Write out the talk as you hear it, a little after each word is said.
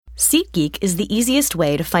SeatGeek is the easiest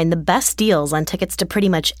way to find the best deals on tickets to pretty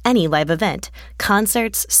much any live event.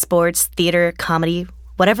 Concerts, sports, theater, comedy,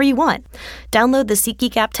 whatever you want. Download the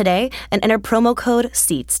SeatGeek app today and enter promo code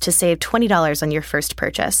SEATS to save $20 on your first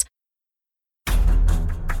purchase.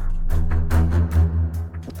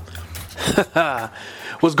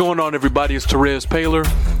 What's going on, everybody? It's Therese Paylor,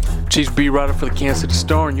 Chiefs beat writer for the Kansas City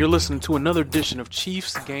Star, and you're listening to another edition of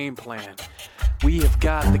Chiefs Game Plan. We have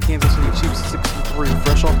got the Kansas City Chiefs 6-3,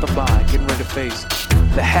 fresh off the bye, getting ready to face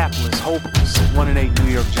the hapless, hopeless 1-8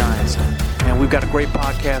 New York Giants. And we've got a great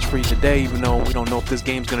podcast for you today, even though we don't know if this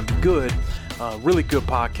game's going to be good. Really good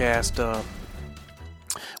podcast.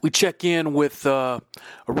 We check in with a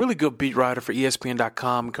really good beat writer for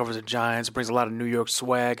ESPN.com, covers the Giants, brings a lot of New York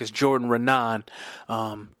swag. It's Jordan Raanan.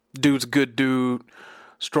 Dude's a good dude,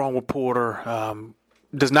 strong reporter,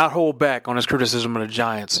 does not hold back on his criticism of the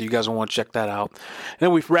Giants, so you guys will want to check that out. And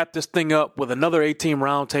then we've wrapped this thing up with another 8-team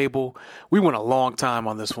roundtable. We went a long time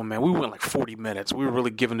on this one, man. We went like 40 minutes. We were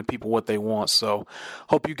really giving the people what they want, so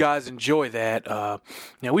hope you guys enjoy that.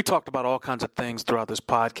 We talked about all kinds of things throughout this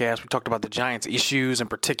podcast. We talked about the Giants' issues in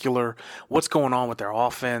particular, what's going on with their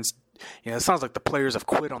offense. It sounds like the players have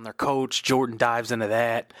quit on their coach. Jordan dives into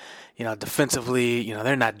that. Defensively,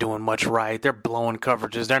 they're not doing much right. They're blowing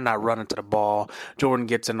coverages. They're not running to the ball. Jordan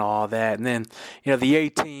gets into all that. And then, the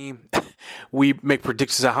A-team, we make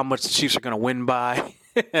predictions of how much the Chiefs are going to win by.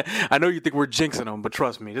 I know you think we're jinxing them, but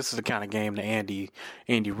trust me, this is the kind of game that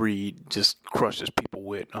Andy Reid just crushes people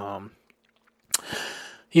with.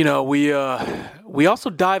 We also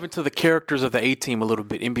dive into the characters of the A-team a little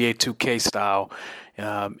bit, NBA 2K style.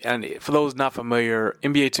 And for those not familiar,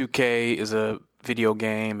 NBA 2K is a video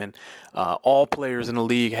game, and all players in the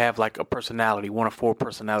league have like a personality, one of 4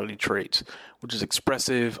 personality traits, which is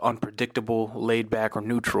expressive, unpredictable, laid back, or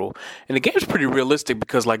neutral. And the game's pretty realistic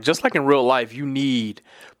because, just like in real life, you need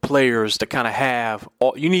players to kind of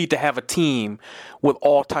you need to have a team with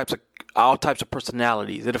all types of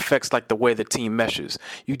personalities. It affects the way the team meshes.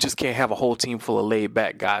 You just can't have a whole team full of laid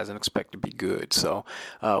back guys and expect to be good. So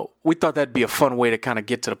we thought that'd be a fun way to kind of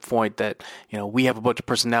get to the point that we have a bunch of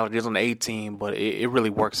personalities on the A team, but it really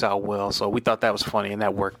works out well. So we thought that was funny, and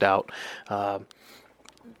that worked out.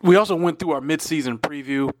 We also went through our midseason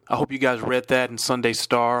preview. I hope you guys read that in Sunday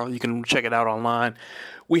Star. You can check it out online.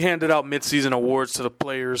 We handed out midseason awards to the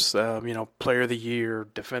players. Player of the Year,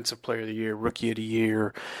 Defensive Player of the Year, Rookie of the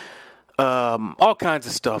Year. All kinds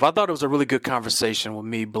of stuff. I thought it was a really good conversation with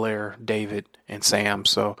me, Blair, David, and Sam.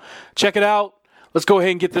 So check it out. Let's go ahead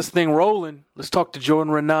and get this thing rolling. Let's talk to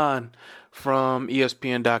Jordan Raanan from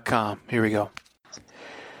ESPN.com. Here we go.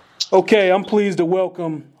 Okay, I'm pleased to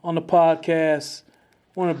welcome on the podcast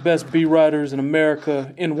one of the best beat writers in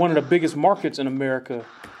America, in one of the biggest markets in America,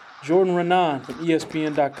 Jordan Raanan from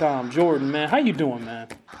ESPN.com. Jordan, man, how you doing, man?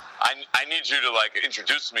 I need you to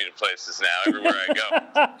introduce me to places now everywhere I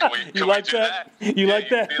go. Can we do that? You like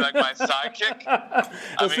that? Be like my sidekick.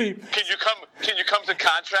 Can you come to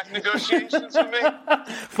contract negotiations with me?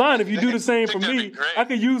 Fine, if you do the same for me. I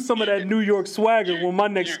could use some of that New York swagger when my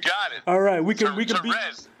next. You got it. All right, we can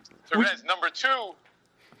Therese, number 2.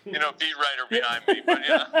 Beat writer behind me, but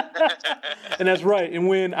And that's right. And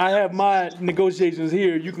when I have my negotiations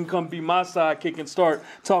here, you can come be my sidekick and start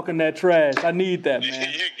talking that trash. I need that,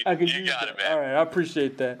 man. I can use that. Man. All right, I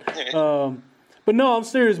appreciate that. But no, I'm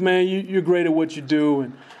serious, man. You're great at what you do,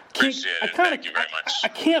 and appreciate it. Thank you very much. I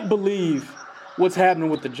can't believe what's happening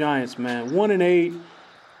with the Giants, man. 1-8.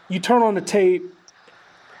 You turn on the tape.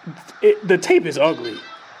 The tape is ugly.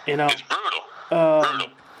 It's brutal. Brutal.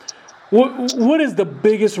 What is the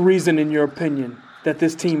biggest reason, in your opinion, that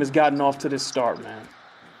this team has gotten off to this start, man?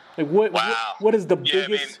 What is the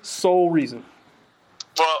biggest sole reason?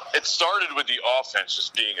 Well, it started with the offense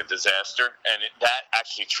just being a disaster, and that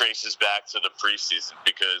actually traces back to the preseason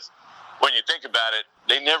because when you think about it,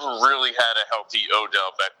 they never really had a healthy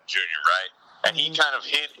Odell Beckham Jr., right? And he kind of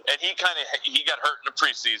he got hurt in the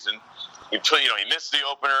preseason. He missed the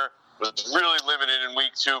opener, was really limited in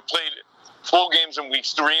week 2, played full games in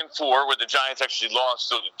weeks 3 and 4, where the Giants actually lost.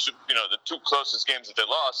 So the 2 closest games that they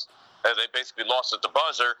lost, they basically lost at the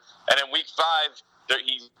buzzer. And in week 5,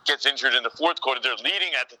 he gets injured in the fourth quarter. They're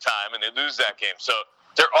leading at the time, and they lose that game. So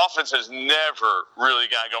their offense has never really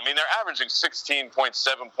got going. I mean, they're averaging 16.7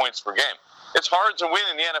 points per game. It's hard to win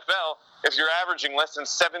in the NFL if you're averaging less than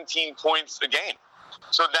 17 points a game.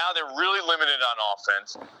 So now they're really limited on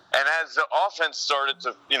offense. And as the offense started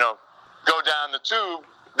to, go down the tube,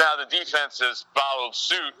 now the defense has followed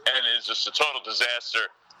suit and is just a total disaster.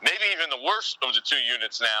 Maybe even the worst of the 2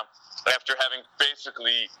 units now, after having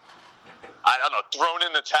basically I don't know, thrown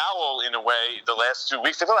in the towel in a way the last 2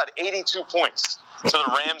 weeks. They've allowed 82 points to the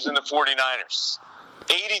Rams and the 49ers.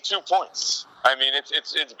 82 points. I mean,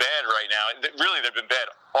 it's bad right now. And really, they've been bad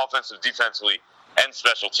offensive, defensively, and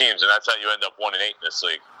special teams, and that's how you end up 1-8 in this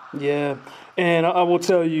league. Yeah, and I will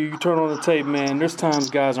tell you, you turn on the tape, man, there's times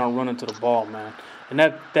guys aren't running to the ball, man. And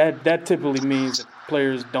that typically means that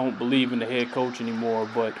players don't believe in the head coach anymore.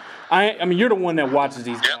 But, I mean, you're the one that watches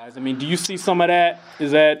these guys. I mean, do you see some of that?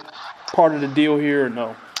 Is that part of the deal here or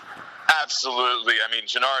no? Absolutely. I mean,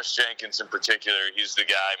 Janoris Jenkins in particular, he's the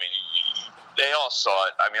guy. I mean, they all saw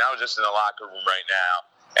it. I mean, I was just in the locker room right now,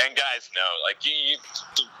 and guys know, like,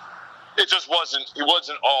 it just wasn't – he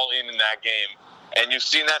wasn't all in that game. And you've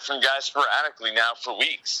seen that from guys sporadically now for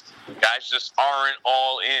weeks. Guys just aren't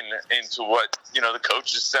all into what, you know, the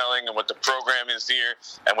coach is selling and what the program is here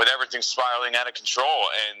and with everything spiraling out of control.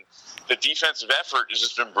 And the defensive effort has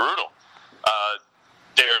just been brutal.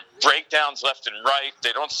 There are breakdowns left and right.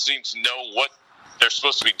 They don't seem to know what they're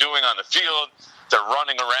supposed to be doing on the field. They're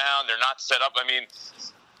running around. They're not set up. I mean,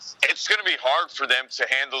 it's going to be hard for them to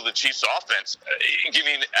handle the Chiefs' offense. I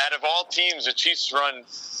mean, out of all teams, the Chiefs run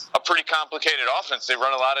a pretty complicated offense. They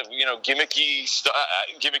run a lot of, you know, gimmicky stuff.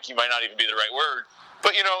 Gimmicky might not even be the right word,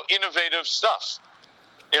 but, you know, innovative stuff.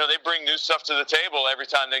 You know, they bring new stuff to the table every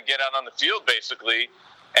time they get out on the field, basically,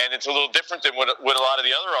 and it's a little different than what a lot of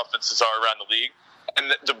the other offenses are around the league.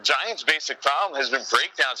 And the Giants' basic problem has been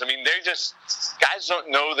breakdowns. I mean, guys don't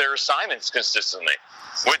know their assignments consistently,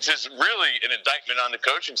 which is really an indictment on the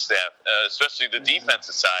coaching staff, especially the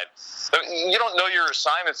defensive side. You don't know your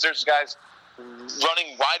assignments. There's guys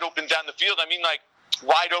running wide open down the field. I mean, like,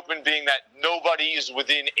 wide open being that nobody is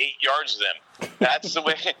within 8 yards of them. That's the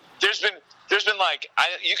way. There's been like,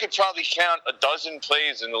 you could probably count a dozen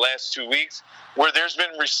plays in the last 2 weeks where there's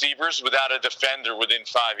been receivers without a defender within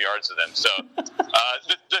 5 yards of them. So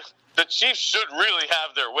the Chiefs should really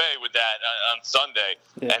have their way with that on Sunday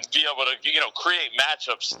and be able to, you know, create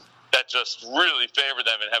matchups that just really favor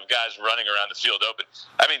them and have guys running around the field open.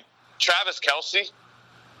 I mean, Travis Kelce,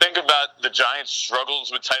 think about the Giants'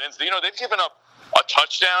 struggles with tight ends. You know, they've given up a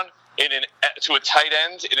touchdown to a tight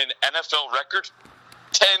end in an NFL record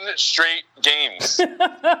 10 straight games.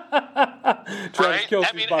 Right?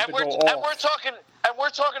 I mean, and we're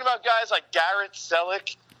talking about guys like Garrett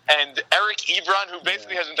Selleck and Eric Ebron, who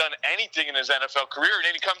basically hasn't done anything in his NFL career, and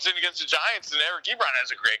then he comes in against the Giants, and Eric Ebron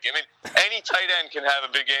has a great game. I mean, any tight end can have a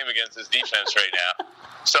big game against his defense right now.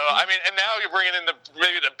 So, I mean, and now you're bringing in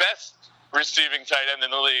maybe the best receiving tight end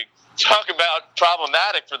in the league. Talk about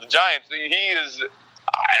problematic for the Giants. He is.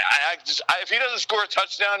 If he doesn't score a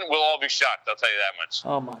touchdown, we'll all be shocked. I'll tell you that much.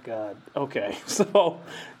 Oh my God. Okay, so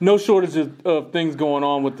no shortage of things going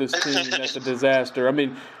on with this team. That's a disaster. I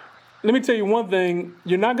mean, let me tell you one thing.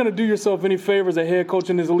 You're not going to do yourself any favors as head coach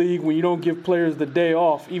in this league when you don't give players the day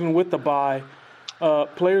off, even with the bye.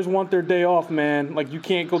 Players want their day off, man. Like, you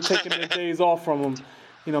can't go taking their days off from them.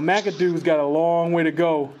 You know, McAdoo's got a long way to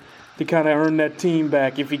go to kind of earn that team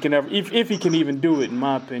back if he can even do it, in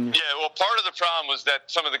my opinion. Yeah, well, part of the problem was that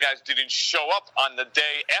some of the guys didn't show up on the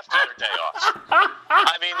day after their day off.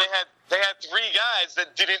 I mean, they had 3 guys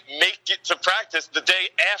that didn't make it to practice the day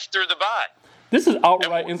after the bye. This is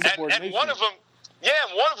outright insubordination. And one of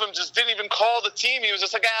them just didn't even call the team. He was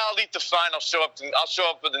just like, I'll eat the fine. I'll show up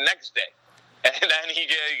for the next day. And then he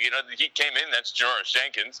came in. That's Janoris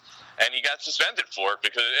Jenkins, and he got suspended for it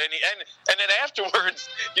because and then afterwards,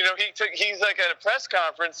 you know, he's like at a press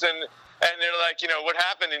conference and they're like, you know, what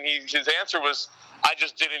happened? And his answer was, I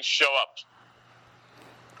just didn't show up.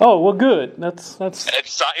 Oh, well, good. That's it's, you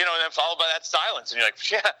know, and then followed by that silence, and you're like,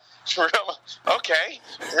 yeah, for real? Okay,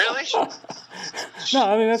 really? No,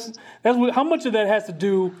 I mean that's what, how much of that has to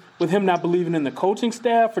do with him not believing in the coaching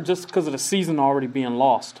staff, or just because of the season already being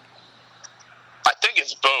lost? I think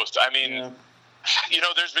it's both. I mean, you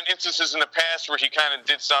know, there's been instances in the past where he kind of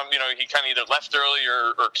did some, you know, he kind of either left early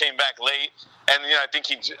or came back late, and you know, I think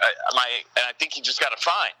he just got a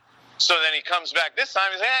fine. So then he comes back this time.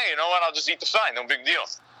 He's like, hey, you know what? I'll just eat the fine. No big deal.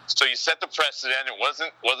 So you set the precedent. It wasn't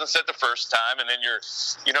set the first time, and then you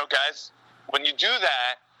know, guys, when you do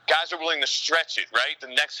that, guys are willing to stretch it, right? The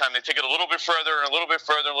next time they take it a little bit further and a little bit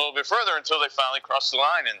further and a little bit further until they finally cross the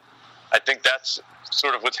line. And I think that's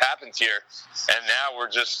sort of what's happened here. And now we're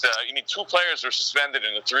just, 2 players were suspended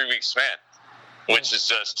in a 3-week span, which is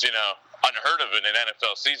just, you know, unheard of in an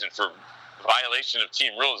NFL season for violation of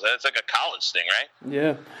team rules. That's like a college thing, right?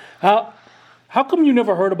 Yeah. How come you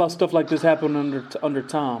never heard about stuff like this happen under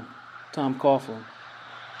Tom Coughlin?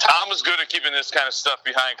 Tom was good at keeping this kind of stuff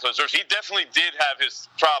behind closed doors. He definitely did have his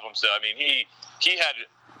problems, though. I mean, he had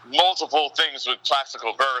multiple things with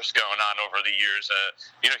Plaxico Burress going on over the years.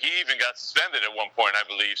 He even got suspended at one point, I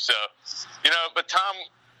believe. So, but Tom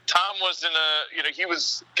wasn't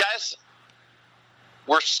guys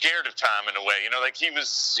were scared of Tom in a way. He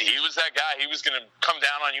was that guy. He was going to come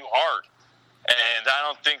down on you hard. And I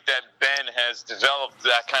don't think that Ben has developed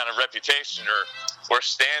that kind of reputation or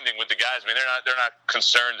standing with the guys. I mean, they're not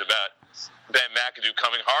concerned about Ben McAdoo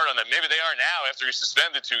coming hard on them. Maybe they are now after he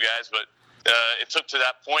suspended two guys, but it took to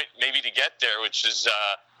that point maybe to get there, which is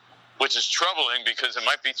troubling because it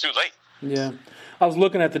might be too late. Yeah, I was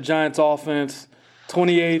looking at the Giants' offense: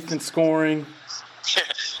 28th in scoring,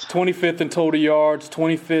 25th in total yards,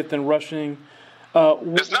 25th in rushing.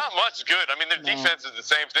 There's not much good. I mean, their defense is the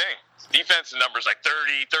same thing. Defense numbers like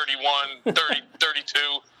 30, 31, 30,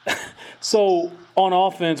 32. So, on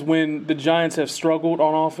offense, when the Giants have struggled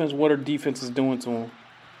on offense, what are defenses doing to them?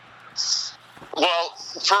 Well,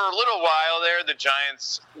 for a little while there, the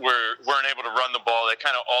Giants weren't able to run the ball. They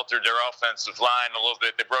kind of altered their offensive line a little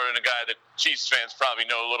bit. They brought in a guy that Chiefs fans probably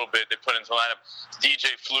know a little bit. They put into the lineup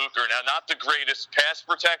DJ Fluker. Now, not the greatest pass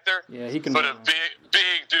protector, but a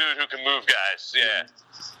big dude who can move guys. Yeah,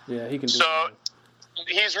 he can do that.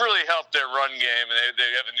 He's really helped their run game, and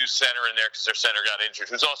they have a new center in there because their center got injured,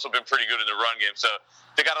 who's also been pretty good in the run game. So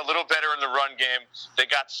they got a little better in the run game. They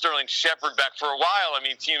got Sterling Shepard back for a while. I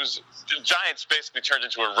mean, the Giants basically turned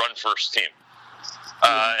into a run-first team.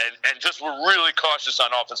 And just were really cautious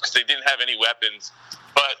on offense because they didn't have any weapons.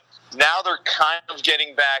 But now they're kind of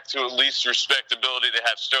getting back to at least respectability. They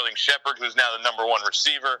have Sterling Shepard, who's now the number one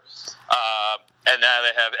receiver. And now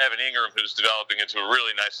they have Evan Ingram, who's developing into a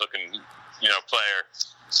really nice-looking player.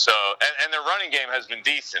 So, and their running game has been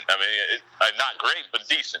decent. I mean, not great, but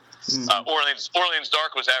decent. Mm-hmm. Orleans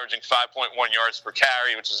Dark was averaging 5.1 yards per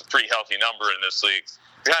carry, which is a pretty healthy number in this league.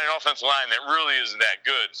 Behind an offensive line that really isn't that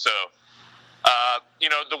good. So,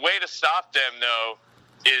 the way to stop them, though,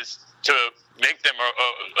 is to make them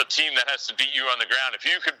a team that has to beat you on the ground. If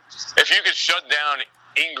you could shut down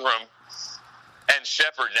Ingram and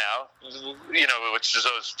Shepard now, which is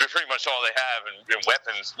pretty much all they have in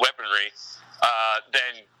weaponry,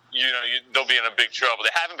 then they'll be in a big trouble. They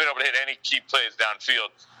haven't been able to hit any key plays downfield.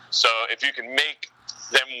 So if you can make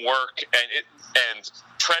them work and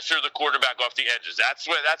pressure the quarterback off the edges, that's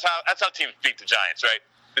how teams beat the Giants, right?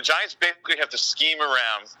 The Giants basically have to scheme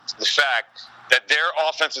around the fact that their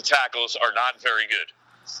offensive tackles are not very good.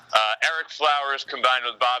 Eric Flowers combined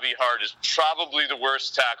with Bobby Hart is probably the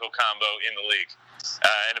worst tackle combo in the league.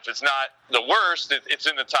 And if it's not the worst, it's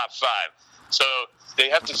in the top 5. So they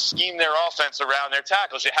have to scheme their offense around their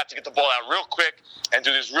tackles. They have to get the ball out real quick and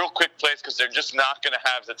do these real quick plays because they're just not going to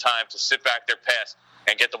have the time to sit back their pass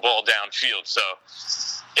and get the ball downfield. So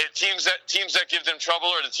teams that give them trouble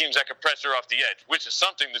are the teams that can pressure off the edge, which is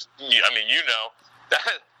something that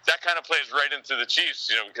kind of plays right into the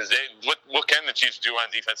Chiefs, because what can the Chiefs do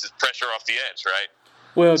on defense is pressure off the edge, right?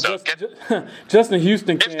 Well, so Justin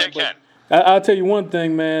Houston can. I'll tell you one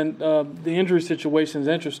thing, man. The injury situation is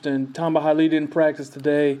interesting. Tamba Hali didn't practice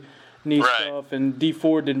today, knee stuff, and D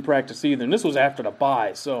Ford didn't practice either. And this was after the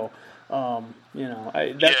bye, so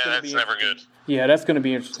that's never good. Yeah, that's going to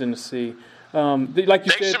be interesting to see. Like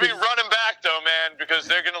you said, they should be running back though, man, because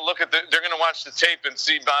they're going to they're going to watch the tape and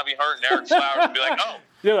see Bobby Hart and Eric Flowers and be like,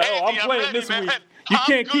 I'm playing this week. You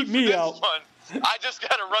can't keep me out. I just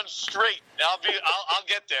got to run straight. I'll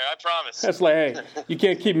get there. I promise. That's like, hey, you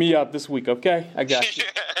can't keep me out this week, okay? I got you.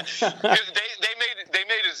 They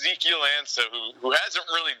made Ezekiel Ansah, who hasn't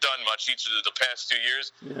really done much each of the past 2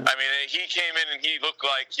 years. Yeah. I mean, he came in and he looked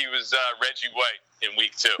like he was Reggie White in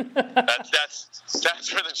week 2. That's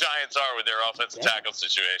where the Giants are with their offensive tackle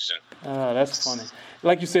situation. That's funny.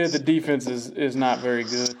 Like you said, the defense is not very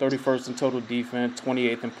good. 31st in total defense,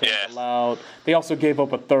 28th in points allowed. They also gave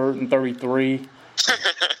up a third and 33.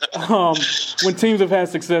 When teams have had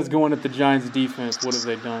success going at the Giants' defense, what have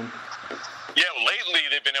they done? Yeah, lately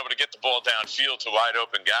they've been able to get the ball downfield to wide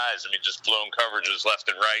open guys. I mean, just blown coverages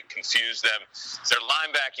left and right, confuse them. Their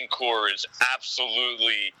linebacking core is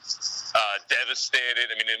absolutely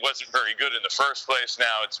devastated. I mean, it wasn't very good in the first place.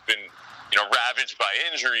 Now it's been, ravaged by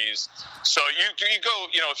injuries. So you go,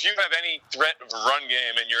 if you have any threat of a run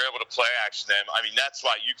game and you're able to play action them, I mean, that's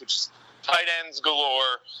why you could just tight ends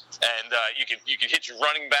galore, and you can hit your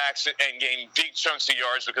running backs and gain big chunks of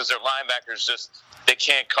yards because their linebackers they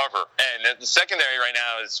can't cover. And the secondary right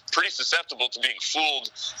now is pretty susceptible to being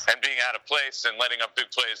fooled and being out of place and letting up big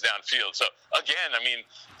plays downfield. So again, I mean,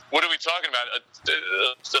 what are we talking about?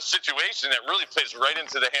 A situation that really plays right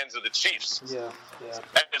into the hands of the Chiefs. Yeah.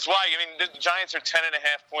 And it's why, the Giants are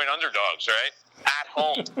 10.5-point underdogs, right? At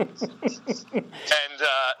home. And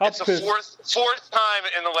it's the fourth time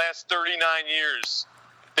in the last 39 years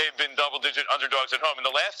they've been double-digit underdogs at home. And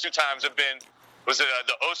the last 2 times have been, the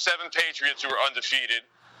 07 Patriots who were undefeated,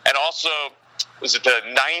 and also, was it the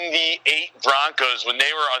 98 Broncos when they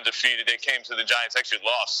were undefeated? They came to the Giants, actually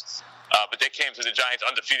lost. But they came to the Giants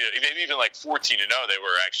undefeated, maybe even like 14-0 they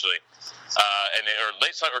were actually. And they were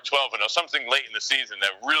late or 12-0, something late in the season.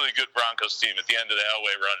 That really good Broncos team at the end of the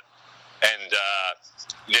Elway run. And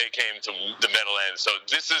they came to the middle end. So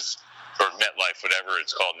this is, or MetLife, whatever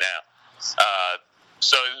it's called now.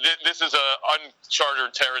 So this is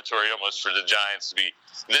uncharted territory almost for the Giants to be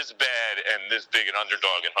this bad and this big an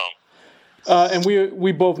underdog at home. And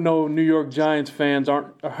we both know New York Giants fans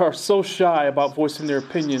are so shy about voicing their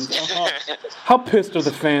opinions. How pissed are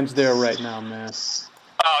the fans there right now, man?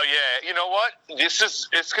 Oh yeah, you know what?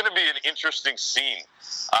 It's going to be an interesting scene.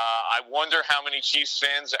 I wonder how many Chiefs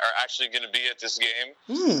fans are actually going to be at this game.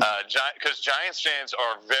 Because Giants fans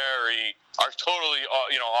are totally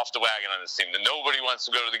off the wagon on this team. Nobody wants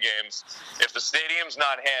to go to the games. If the stadium's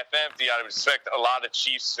not half empty, I would expect a lot of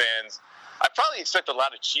Chiefs fans. I probably expect a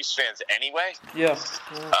lot of Chiefs fans anyway. Yeah.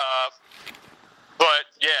 But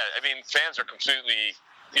yeah, fans are completely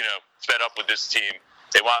fed up with this team.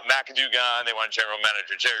 They want McAdoo gone. They want General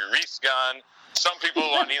Manager Jerry Reese gone. Some people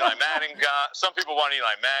want Eli Manning gone.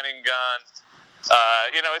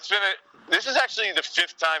 This is actually the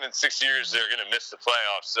 5th time in 6 years they're going to miss the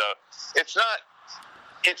playoffs. So it's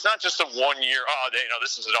not just a 1 year.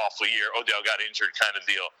 This is an awful year. Odell got injured kind of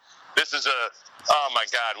deal. This is oh my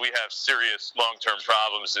God, we have serious long-term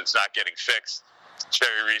problems. It's not getting fixed.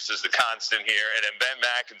 Jerry Reese is the constant here, and then Ben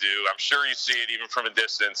McAdoo. I'm sure you see it even from a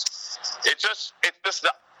distance.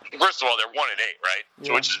 First of all, they're 1-8, right?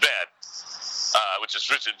 Yeah. Which is bad. Which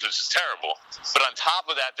is terrible. But on top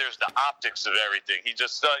of that, there's the optics of everything. He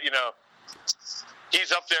just,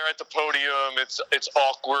 he's up there at the podium. It's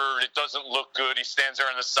awkward. It doesn't look good. He stands there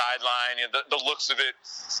on the sideline. The looks of it,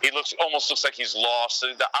 almost looks like he's lost.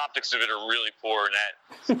 The optics of it are really poor,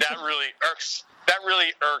 and that really irks. That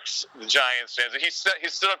really irks the Giants fans. He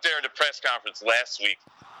stood up there at the press conference last week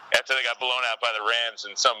after they got blown out by the Rams,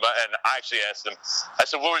 and I actually asked him. I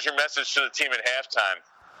said, "What was your message to the team at halftime?"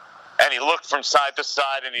 And he looked from side to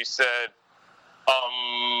side, and he said,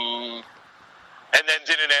 and then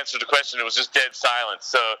didn't answer the question. It was just dead silence.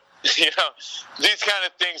 So, these kind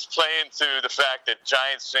of things play into the fact that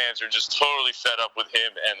Giants fans are just totally fed up with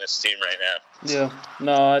him and this team right now. Yeah,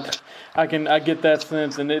 no, I get that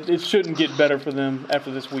sense, and it shouldn't get better for them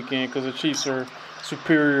after this weekend because the Chiefs are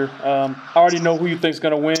superior. I already know who you think's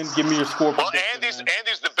going to win. Give me your score prediction. Well,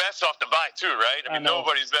 Andy's the best off the bye too, right? I mean,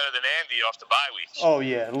 nobody's better than Andy off the bye week. Oh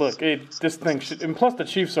yeah, look, this thing should. And plus, the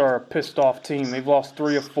Chiefs are a pissed off team. They've lost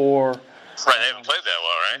 3 or 4. Right, they haven't played that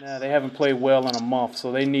well, right? Nah, they haven't played well in a month,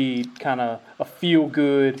 so they need kind of a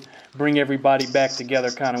feel-good, bring everybody back together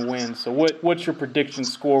kind of win. So what's your prediction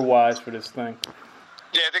score-wise for this thing?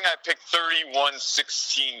 Yeah, I think I picked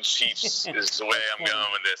 31-16 Chiefs is the way I'm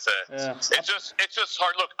going with this. It's just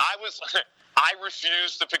hard. Look, I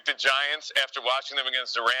refused to pick the Giants after watching them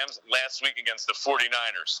against the Rams last week against the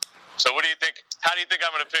 49ers. So what do you think? How do you think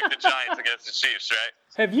I'm going to pick the Giants against the Chiefs, right?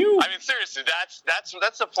 Have you? I mean, seriously, that's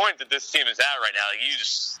the point that this team is at right now. Like,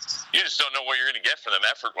 you just don't know what you're going to get from them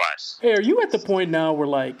effort-wise. Hey, are you at the point now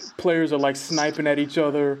where players are sniping at each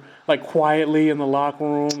other quietly in the locker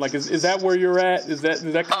room? Is that where you're at? Is that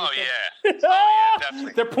kind of Oh yeah,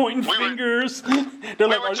 definitely. They're pointing fingers.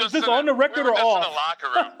 They're is this on the record or off? In the locker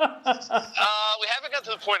room. We haven't got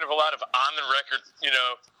to the point of a lot of on the record,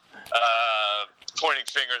 pointing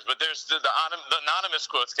fingers, but there's the anonymous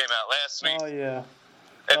quotes came out last week. Oh yeah.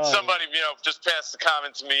 And somebody, just passed the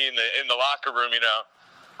comment to me in the locker room, you're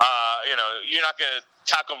not going to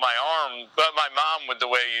tackle my arm, but my mom with the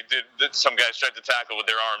way you did that some guys tried to tackle with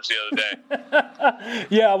their arms the other day.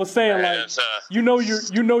 Yeah, I was saying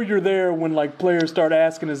you're there when players start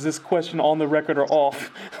asking, is this question on the record or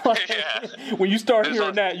off? When you start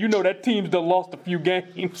hearing that, that team's done lost a few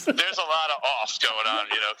games. There's a lot of offs going on,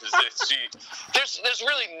 because there's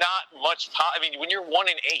really not much. When you're 1-8,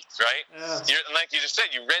 right? Yeah. Like you just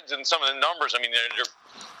said, you read in some of the numbers. They're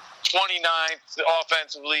 29th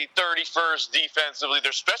offensively, 31st defensively.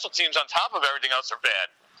 Their special teams on top of everything else are bad.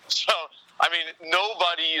 So,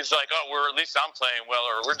 nobody is like, at least I'm playing well,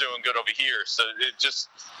 or we're doing good over here. So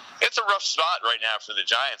it's a rough spot right now for the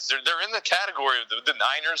Giants. They're in the category of the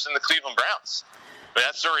Niners and the Cleveland Browns. But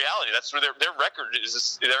that's the reality. That's where their record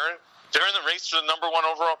is. They're in the race for the number 1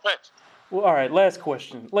 overall pick. Well, all right, last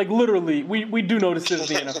question. Like, literally, we do know this is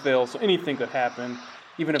the NFL, so anything could happen,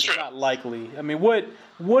 even if it's not likely. I mean, what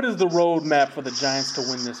is the roadmap for the Giants to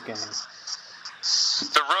win this game?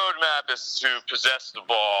 The roadmap is to possess the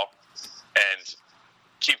ball and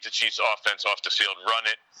keep the Chiefs' offense off the field, run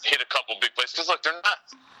it, hit a couple big plays. Because, look,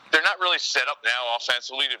 they're not really set up now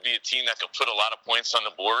offensively to be a team that can put a lot of points on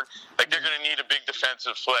the board. Like, they're going to need a big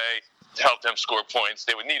defensive play to help them score points.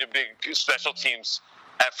 They would need a big special teams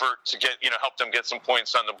effort to get, help them get some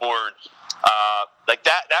points on the board. Like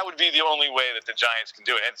that would be the only way that the Giants can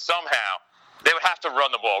do it. And somehow they would have to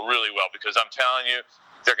run the ball really well, because I'm telling you,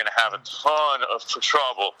 they're going to have a ton of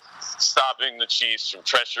trouble stopping the Chiefs from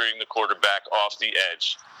pressuring the quarterback off the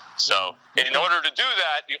edge. So in order to do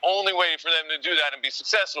that, the only way for them to do that and be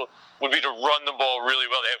successful would be to run the ball really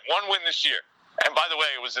well. They had one win this year. And by the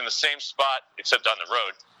way, it was in the same spot, except on the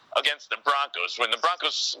road, against the Broncos, when the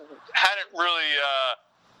Broncos hadn't really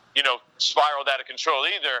spiraled out of control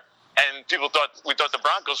either. And we thought the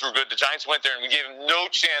Broncos were good. The Giants went there and we gave them no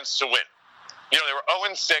chance to win. They were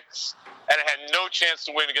 0-6 and it had no chance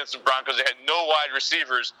to win against the Broncos. They had no wide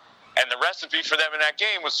receivers. And the recipe for them in that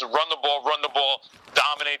game was to run the ball,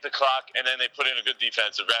 dominate the clock, and then they put in a good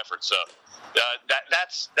defensive effort. So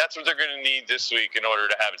that's what they're going to need this week in order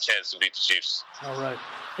to have a chance to beat the Chiefs. All right.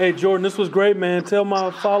 Hey, Jordan, this was great, man. Tell my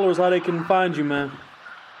followers how they can find you, man.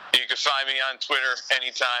 You can find me on Twitter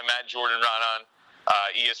anytime at Jordan Raanan,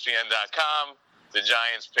 ESPN.com. The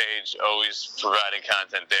Giants page, always providing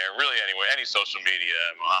content there. Really, anywhere, any social media,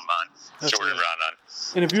 I'm on. That's Jordan Raanan.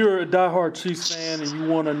 And if you're a diehard Chiefs fan and you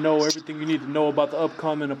want to know everything you need to know about the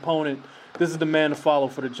upcoming opponent, this is the man to follow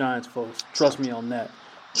for the Giants, folks. Trust me on that.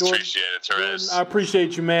 Jordan, appreciate it, Therese. I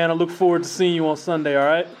appreciate you, man. I look forward to seeing you on Sunday, all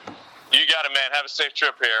right? You got it, man. Have a safe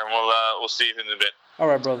trip here, and we'll see you in a bit. All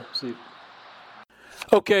right, brother. See you.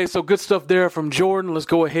 Okay, so good stuff there from Jordan. Let's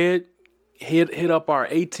go ahead. Hit up our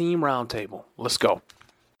A-team roundtable. Let's go.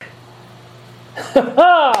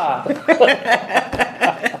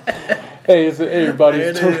 Hey, everybody.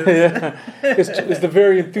 It's the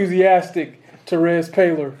very enthusiastic Therese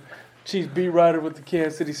Paylor, Chiefs beat writer with the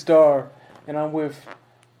Kansas City Star, and I'm with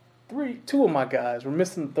two of my guys. We're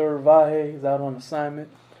missing the third. Vahe is out on assignment.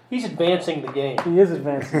 He's advancing the game. He is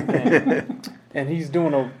advancing the game. And he's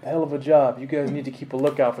doing a hell of a job. You guys need to keep a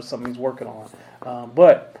lookout for something he's working on.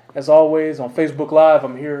 But, as always, on Facebook Live,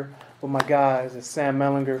 I'm here with my guys. It's Sam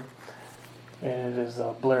Mellinger and it is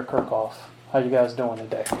Blair Kirkhoff. How you guys doing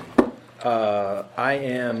today? I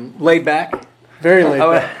am laid back. Very laid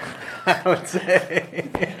back. I would say.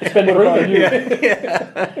 It's been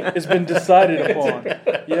It's been decided upon.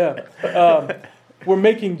 Yeah. We're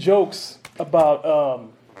making jokes about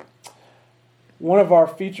one of our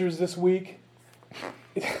features this week.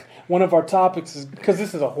 One of our topics is, because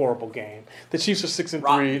this is a horrible game. The Chiefs are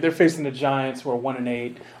 6-3. They're facing the Giants, who are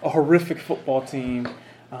 1-8. A horrific football team.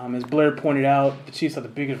 As Blair pointed out, the Chiefs are the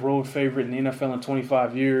biggest road favorite in the NFL in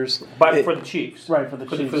 25 years. For the Chiefs. Right, for the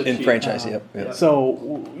Chiefs. In franchise, yep. So,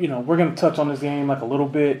 we're going to touch on this game like a little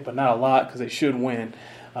bit, but not a lot, because they should win.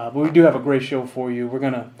 But we do have a great show for you. We're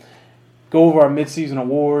going to go over our midseason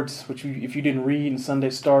awards, which if you didn't read in Sunday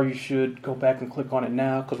Star, you should go back and click on it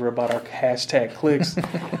now, because we're about our hashtag clicks.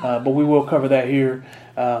 But we will cover that here.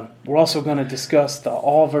 We're also going to discuss the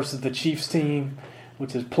All versus the Chiefs team,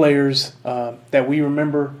 which is players that we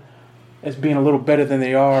remember as being a little better than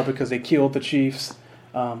they are because they killed the Chiefs.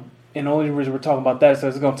 And the only reason we're talking about that is that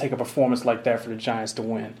it's going to take a performance like that for the Giants to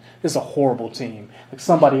win. This is a horrible team. Like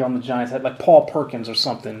somebody on the Giants, like Paul Perkins or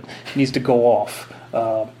something, needs to go off.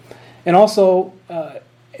 And also,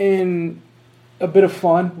 in a bit of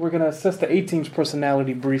fun, we're going to assess the A-team's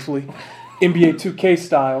personality briefly, NBA 2K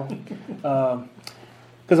style.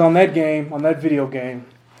 Because on that video game,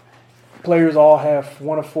 players all have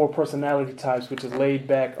one of four personality types, which is laid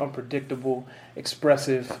back, unpredictable,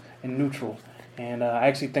 expressive, and neutral. And I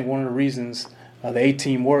actually think one of the reasons the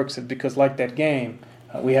A-team works is because, like that game,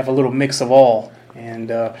 we have a little mix of all. And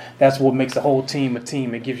that's what makes the whole team a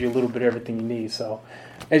team. It gives you a little bit of everything you need. So,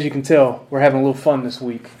 as you can tell, we're having a little fun this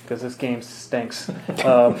week because this game stinks.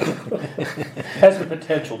 Has the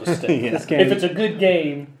potential to stink. Yeah. If it's a good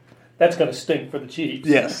game, that's going to stink for the Chiefs.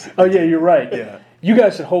 Yes. Oh, yeah, you're right. Yeah. You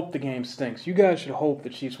guys should hope the game stinks. You guys should hope the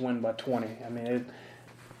Chiefs win by 20. I mean,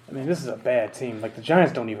 this is a bad team. Like, the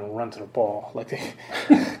Giants don't even run to the ball. Like,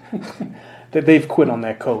 they've quit on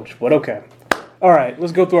that coach. But okay. All right,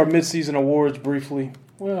 let's go through our midseason awards briefly.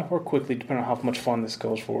 Well, or quickly, depending on how much fun this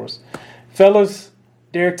goes for us. Fellas,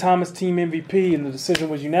 Derek Thomas, team MVP, and the decision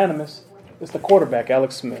was unanimous. It's the quarterback,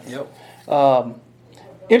 Alex Smith. Yep.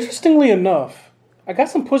 Interestingly enough, I got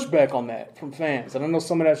some pushback on that from fans, and I know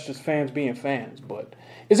some of that's just fans being fans, but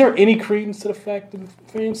is there any credence to the fact that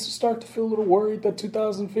fans start to feel a little worried that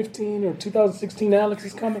 2015 or 2016 Alex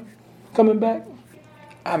is coming back?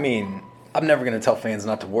 I mean, I'm never going to tell fans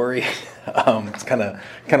not to worry. It's kind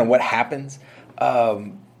of what happens.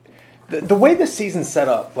 The way the season's set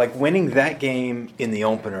up, like winning that game in the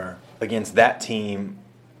opener against that team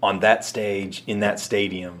on that stage in that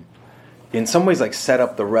stadium, in some ways, like set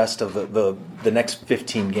up the rest of the next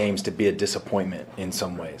 15 games to be a disappointment in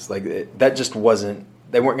some ways. Like that just wasn't.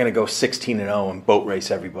 They weren't going to go 16-0 and boat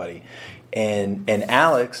race everybody. And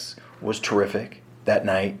Alex was terrific that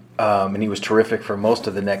night, and he was terrific for most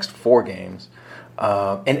of the next 4 games.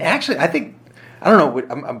 And actually, I don't know.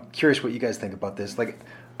 I'm curious what you guys think about this. Like,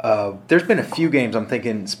 there's been a few games I'm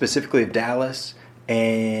thinking specifically of Dallas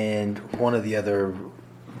and one of the other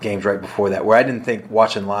games right before that where I didn't think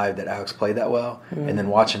watching live that Alex played that well, and then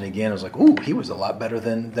watching it again I was like, ooh, he was a lot better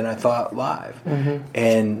than I thought live.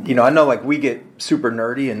 And I know like we get super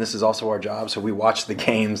nerdy, and this is also our job, so we watch the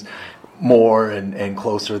games more and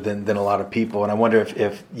closer than a lot of people, and I wonder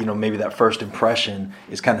if maybe that first impression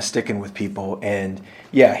is kind of sticking with people. And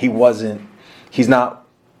yeah, he's not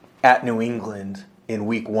at New England in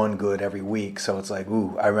week 1 good every week, so it's like,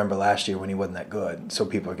 ooh, I remember last year when he wasn't that good, so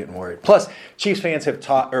people are getting worried. Plus, the Chiefs have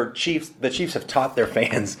taught their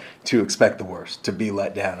fans to expect the worst, to be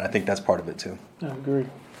let down. I think that's part of it too. I agree.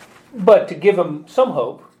 But to give them some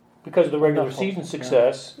hope because of the regular season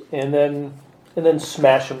success, and then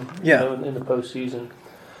smash them in the postseason.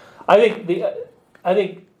 I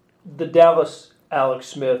think the Dallas Alex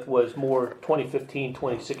Smith was more 2015,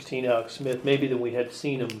 2016 Alex Smith maybe than we had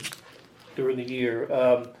seen him during the year.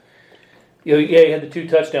 He had the 2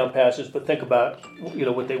 touchdown passes, but think about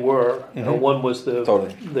what they were. One was the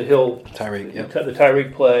Hill Tyreek, the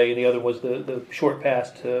Tyreek play, and the other was the short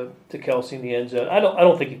pass to Kelsey in the end zone. I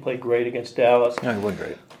don't think he played great against Dallas. No, he wasn't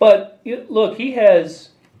great. But look, he has.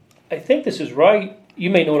 I think this is right. You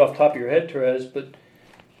may know it off the top of your head, Terez, but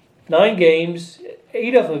 9 games,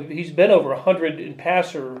 8 of them he's been over 100 in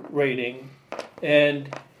passer rating,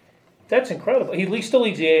 and that's incredible. He still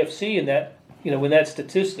leads the AFC in that, in that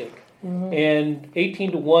statistic. And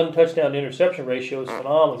 18-1 touchdown to interception ratio is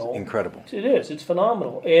phenomenal. It's incredible. It is. It's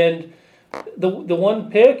phenomenal. And the one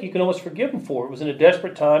pick you can almost forgive him for. It was in a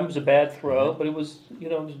desperate time. It was a bad throw, but it was,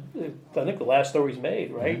 I think the last throw he's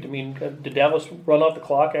made, right? I mean, did Dallas run off the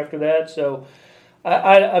clock after that? So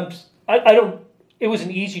I don't. It was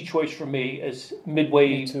an easy choice for me as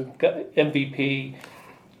midway MVP.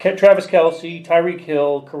 Travis Kelsey, Tyreek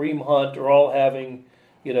Hill, Kareem Hunt are all having,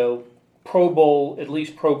 Pro Bowl, at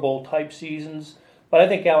least Pro Bowl type seasons. But I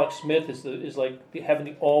think Alex Smith is like having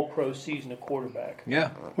the All-Pro season at quarterback.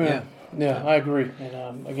 Yeah, I agree.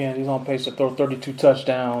 And again, he's on pace to throw 32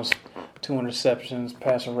 touchdowns, 2 interceptions,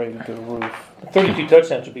 passing rating through the roof. 32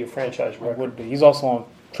 touchdowns would be a franchise record. Would be. He's also on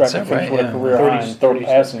track to finish with a career high in 30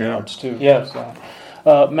 passing yards too. Yeah.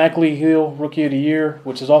 So, Mackley Hill, Rookie of the Year,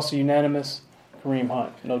 which is also unanimous. Kareem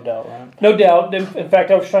Hunt, no doubt, right? No doubt. In fact,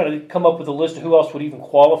 I was trying to come up with a list of who else would even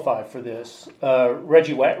qualify for this.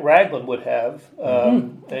 Reggie Ragland would have,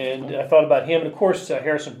 and I thought about him, and of course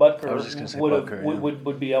Harrison Butker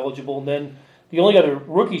would be eligible. And then the only other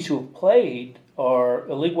rookies who have played are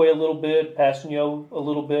Eligwe a little bit, Passanio a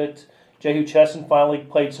little bit. Jehu Chesson finally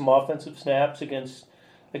played some offensive snaps against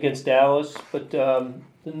Dallas, but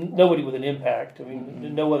nobody with an impact. I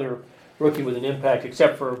mean, no other rookie with an impact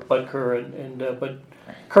except for Butker but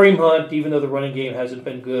Kareem Hunt, even though the running game hasn't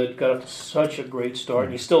been good, got off to such a great start,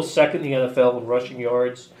 and he's still second in the NFL in rushing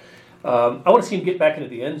yards. I want to see him get back into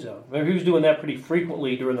the end zone. Remember, he was doing that pretty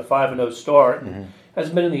frequently during the 5-0 start.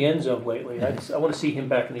 Hasn't been in the end zone lately. I want to see him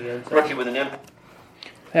back in the end zone. Rookie with an impact.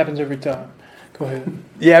 Happens every time. Go ahead.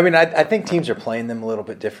 Yeah, I mean, I think teams are playing them a little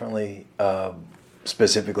bit differently,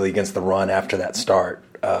 specifically against the run after that start.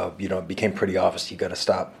 It became pretty obvious you got to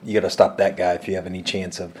stop that guy if you have any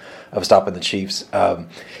chance of stopping the Chiefs.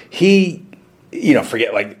 Obviously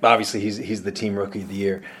he's the team Rookie of the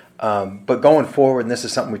Year. But going forward, and this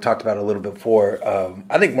is something we talked about a little bit before,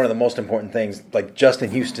 I think one of the most important things, like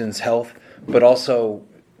Justin Houston's health, but also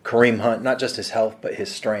Kareem Hunt, not just his health, but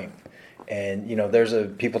his strength. And,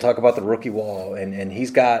 people talk about the rookie wall, and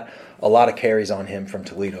he's got a lot of carries on him from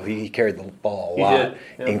Toledo. He carried the ball a lot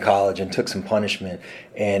in college and took some punishment.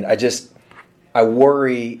 And I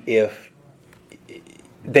worry if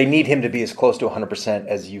they need him to be as close to 100%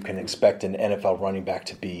 as you can expect an NFL running back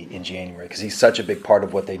to be in January, because he's such a big part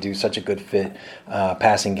of what they do, such a good fit,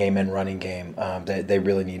 passing game and running game. They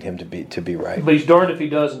really need him to be right. But he's darned if he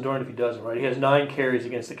does and darned if he doesn't, right? He has 9 carries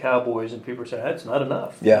against the Cowboys, and people are saying that's not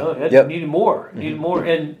enough. Yeah, needed more, needed more,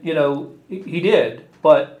 and he did,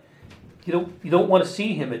 but you don't want to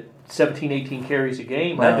see him at 17, 18 carries a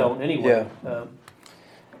game. No. I don't anyway. Yeah.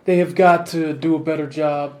 They have got to do a better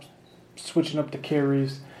job switching up the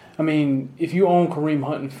carries. I mean, if you own Kareem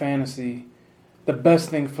Hunt in fantasy, the best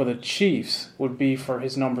thing for the Chiefs would be for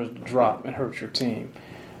his numbers to drop and hurt your team.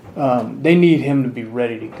 They need him to be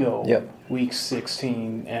ready to go week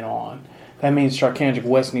 16 and on. That means Charkandrick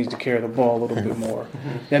West needs to carry the ball a little bit more.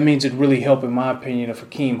 That means it'd really help, in my opinion, if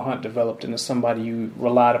Hakeem Hunt developed into somebody you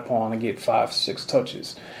relied upon and get 5-6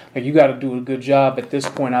 touches. Like, you got to do a good job at this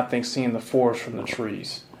point, I think, seeing the forest from the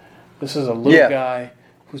trees. This is a little guy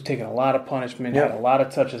who's taken a lot of punishment, had a lot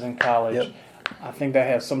of touches in college. Yep. I think that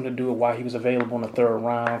has something to do with why he was available in the 3rd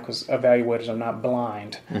round, because evaluators are not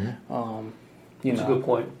blind. That's a good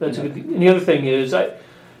point. That's a good thing. And the other thing is,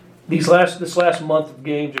 this last month of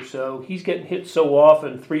games or so, he's getting hit so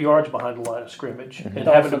often 3 yards behind the line of scrimmage and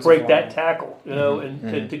having to break that tackle,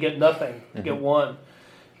 and to get nothing, to get one.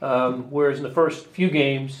 Whereas in the first few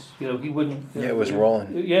games, he wouldn't. It was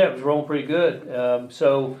rolling. Yeah, it was rolling pretty good.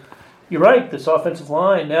 So you're right. This offensive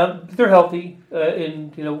line, now they're healthy,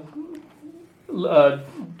 and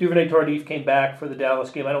Duvernay Tardif came back for the Dallas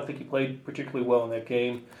game. I don't think he played particularly well in that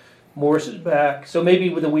game. Morris is back, so maybe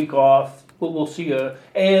with a week off, we'll see a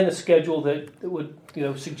schedule that would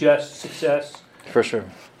suggest success. For sure.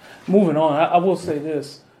 Moving on, I will say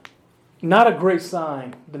this: not a great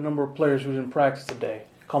sign. The number of players who didn't practice today,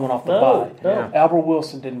 coming off the bye. No. Albert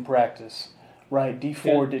Wilson didn't practice. Right,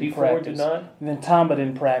 D4 didn't practice. Did not. And then Tamba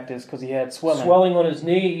didn't practice because he had swelling. Swelling on his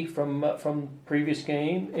knee from previous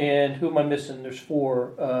game. And who am I missing? There's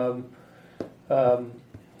 4. I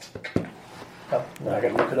got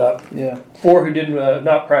to look it up. Yeah. 4 who didn't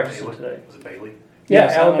not practice today. Was it Bailey? Yeah,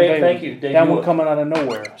 Alan Bailey. Thank you. That one coming out of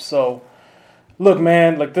nowhere. So, look,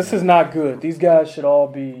 man, this is not good. These guys should all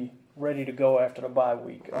be ready to go after the bye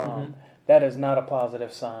week. That is not a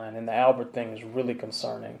positive sign, and the Albert thing is really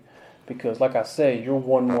concerning. Because, like I say, you're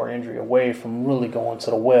one more injury away from really going to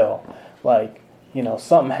the well.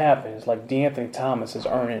 Something happens. Like, DeAnthony Thomas is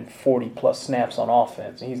earning 40-plus snaps on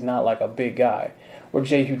offense, and he's not like a big guy. Or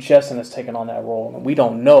Jehu Chesson is taking on that role, and we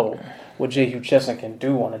don't know what Jehu Chesson can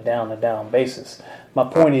do on a down-to-down basis. My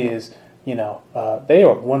point is, they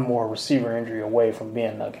are one more receiver injury away from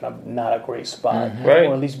being not a great spot, Right.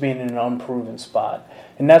 or at least being in an unproven spot.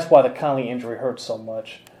 And that's why the Conley injury hurts so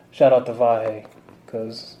much. Shout out to Vahe,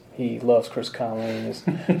 because he loves Chris Conley and is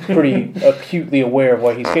pretty acutely aware of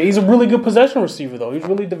what he's a really good possession receiver, though. He's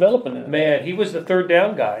really developing it. Man, he was the 3rd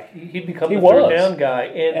down guy. He'd become the 3rd down guy.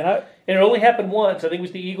 And it only happened once. I think it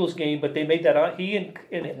was the Eagles game, but they made that. He and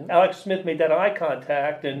Alex Smith made that eye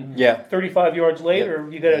contact, and 35 yards later,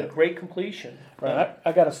 you got a great completion. Right.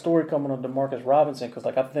 I got a story coming on DeMarcus Robinson, because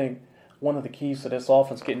I think one of the keys to this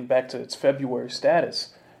offense getting back to its February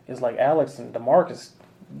status is Alex and DeMarcus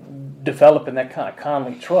developing that kind of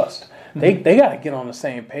Conley trust. They got to get on the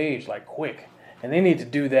same page quick, and they need to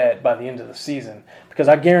do that by the end of the season, because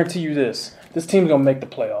I guarantee you this team's going to make the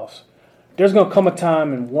playoffs. There's going to come a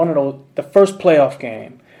time in the first playoff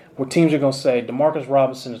game where teams are going to say DeMarcus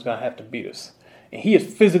Robinson is going to have to beat us, and he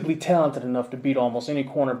is physically talented enough to beat almost any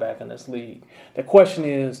cornerback in this league. The question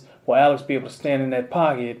is, will Alex be able to stand in that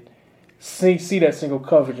pocket, see that single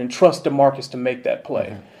coverage, and trust DeMarcus to make that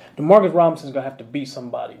play? DeMarcus Robinson's going to have to beat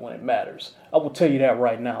somebody when it matters. I will tell you that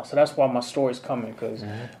right now. So that's why my story's coming, because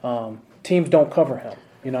teams don't cover him,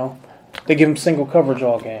 They give him single coverage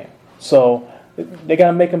all game. So they got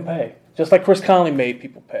to make him pay. Just like Chris Conley made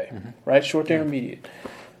people pay, right? Short to intermediate.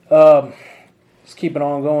 Let's keep it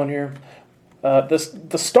on going here.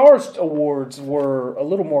 The Stars Awards were a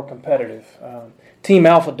little more competitive. Team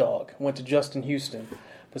Alpha Dog went to Justin Houston.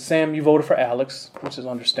 But Sam, you voted for Alex, which is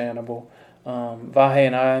understandable. Vahe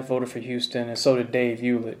and I voted for Houston, and so did Dave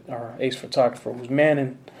Hewlett, our ace photographer, who's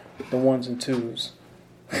manning the 1s and 2s.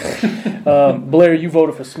 Blair, you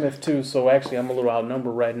voted for Smith too, so actually I'm a little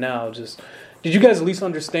outnumbered right now. Did you guys at least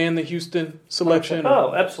understand the Houston selection?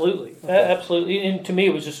 Oh, absolutely, absolutely. And to me,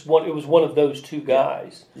 it was just one. It was one of those 2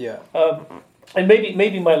 guys. Yeah. And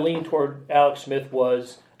maybe my lean toward Alex Smith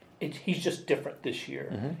was he's just different this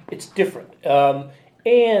year. It's different,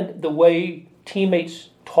 and the way teammates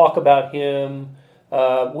talk about him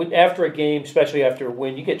after a game, especially after a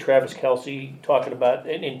win. You get Travis Kelce talking about,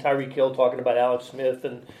 and Tyreek Hill talking about Alex Smith,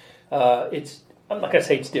 and I'm not gonna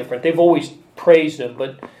say it's different. They've always praised him,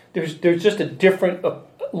 but there's just a different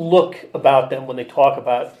look about them when they talk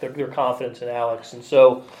about their confidence in Alex. And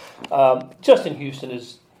so Justin Houston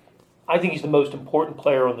is, I think he's the most important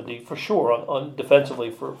player on the deep for sure on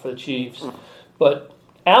defensively for the Chiefs. But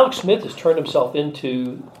Alex Smith has turned himself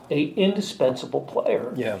into a indispensable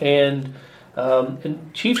player. Yeah. And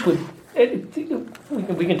Chiefs would.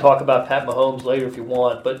 We can talk about Pat Mahomes later if you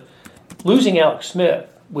want, but losing Alex Smith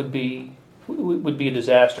would be a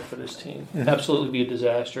disaster for this team. Mm-hmm. Absolutely be a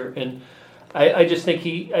disaster. And I just think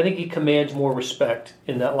he commands more respect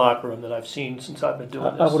in that locker room than I've seen since I've been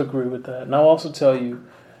doing this. I would agree with that. And I'll also tell you,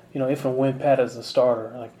 if and when Pat is a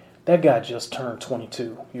starter, like that guy just turned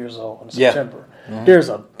 22 years old in September. Yeah. Mm-hmm. There's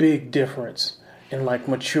a big difference in like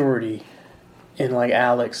maturity in like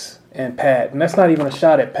Alex and Pat, and that's not even a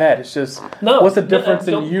shot at Pat. It's just what's the difference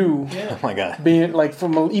in you? Yeah. Oh my God! Being like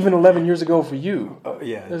from even 11 years ago for you.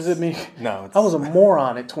 Yeah. Does it mean? No. I was a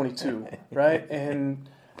moron at 22, right? And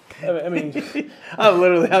I mean,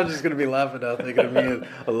 I'm just gonna be laughing out thinking of me at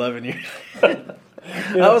 11 years. That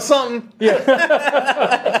was something. Yeah.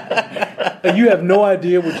 You have no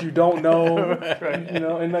idea what you don't know, right.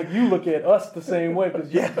 And like you look at us the same way because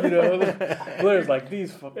Blair's like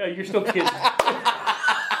these. Yeah, you're still kidding.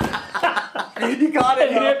 You got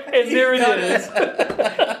it. And there it is.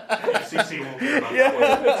 CC will be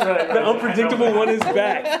about That's right. The unpredictable one is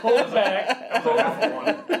back. Hold it back.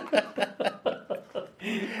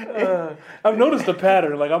 I've noticed a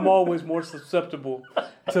pattern. Like I'm always more susceptible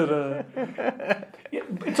to the.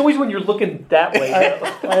 It's always when you're looking that way.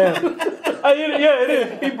 It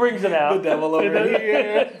is. He brings it out. The devil over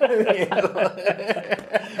here.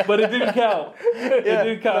 But it didn't count. It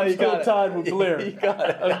didn't count. I'm still tied with Blair. You got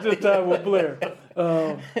it. I'm just tied with Blair.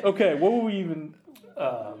 Okay, what were we even?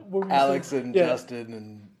 What were we Alex saying? and Justin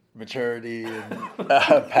and maturity and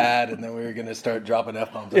Pat, and then we were going to start dropping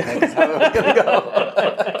F-bombs. I think that's how it was going to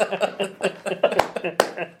go.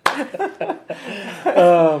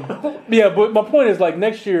 But my point is, like,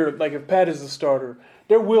 next year, like, if Pat is the starter,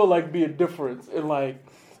 there will, like, be a difference in, like,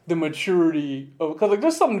 the maturity of, because, like,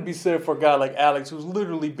 there's something to be said for a guy like Alex who's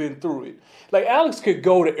literally been through it. Like, Alex could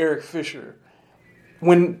go to Eric Fisher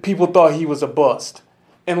when people thought he was a bust.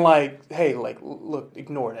 And like, hey, like, look,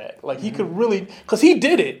 ignore that. Like, he could really, because he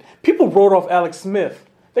did it. People wrote off Alex Smith.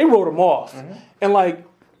 They wrote him off. Mm-hmm. And like,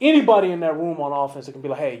 anybody in that room on offense that can be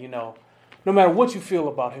like, hey, no matter what you feel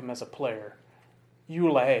about him as a player, you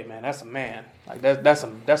were like, hey, man, that's a man. Like, that's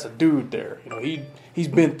a dude there. He's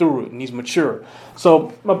been through it and he's mature.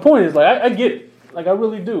 So my point is, like, I get it. Like, I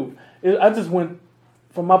really do. I just went,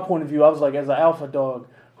 from my point of view, I was like, as an alpha dog,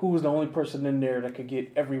 who was the only person in there that could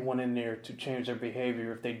get everyone in there to change their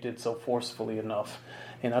behavior if they did so forcefully enough?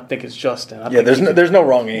 And I think it's Justin. There's no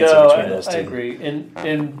wrong answer between those two. I agree.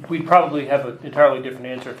 And we'd probably have an entirely different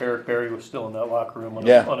answer if Eric Berry was still in that locker room on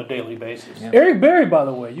a daily basis. Yeah. Eric Berry, by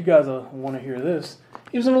the way, you guys want to hear this.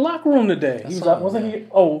 He was in the locker room today. He was out, wasn't he?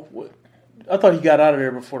 Oh, I thought he got out of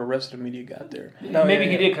there before the rest of the media got there. No, maybe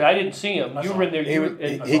he did because I didn't see him. You were in there.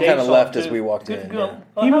 He kind of left as we walked in. Yeah.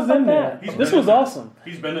 He was in there. This was awesome.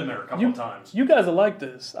 He's been in there a couple of times. You guys are like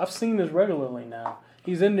this. I've seen this regularly now.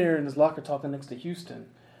 He's in there in his locker talking next to Houston.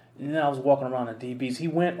 And then I was walking around the DBs. He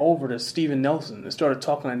went over to Steven Nelson and started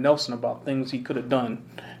talking to Nelson about things he could have done.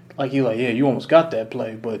 Like, yeah, you almost got that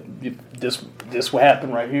play, but this what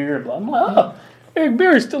happened right here. I'm like, oh, Eric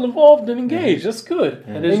Berry's still involved and engaged. That's good.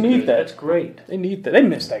 Yeah. They need that. That's great. They need that. They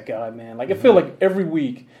miss that guy, man. Like, I feel like every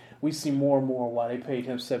week we see more and more why they paid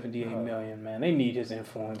him $78 million, man. They need his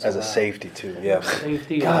influence. As a safety, too. Yeah.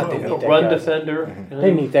 Safety, God, they need that run guy's defender. Mm-hmm.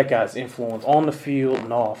 They need that guy's influence on the field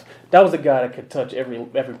and off. That was a guy that could touch every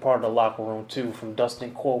part of the locker room, too, from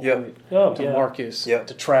Dustin Colquitt to Marcus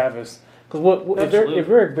to Travis. Because if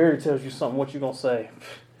Eric Berry tells you something, what you going to say?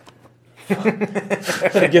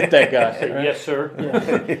 Forget that guy. Right? Yes, sir. Yeah.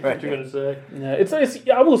 What you're going to say? Yeah, it's.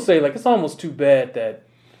 I will say, like, it's almost too bad that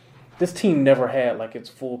this team never had like its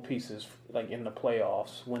full pieces like in the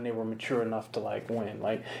playoffs when they were mature enough to like win.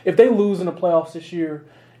 Like, if they lose in the playoffs this year,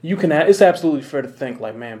 it's absolutely fair to think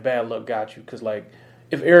like, man, bad luck got you. Because like,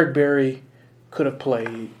 if Eric Berry could have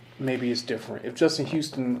played, maybe it's different. If Justin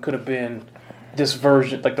Houston could have been this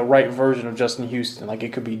version, like the right version of Justin Houston, like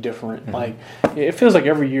it could be different. Mm-hmm. Like, it feels like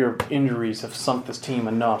every year injuries have sunk this team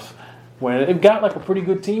enough where they've got like a pretty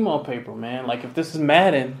good team on paper, man. Like, if this is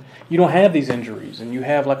Madden, you don't have these injuries, and you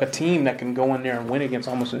have like a team that can go in there and win against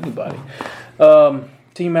almost anybody.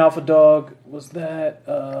 Team Alpha Dog was that.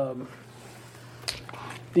 The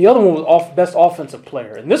other one was best offensive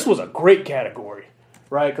player, and this was a great category,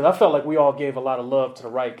 right? Because I felt like we all gave a lot of love to the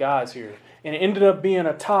right guys here, and it ended up being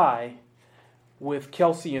a tie with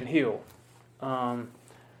Kelsey and Hill.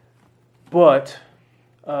 But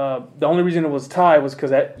The only reason it was tied was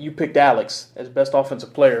because you picked Alex as best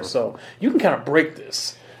offensive player. So you can kind of break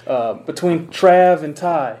this between Trav and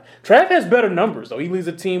Ty. Trav has better numbers, though. He leads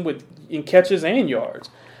a team in catches and yards.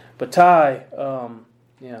 But Ty,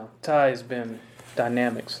 Ty has been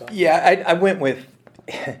dynamic. So. Yeah, I went with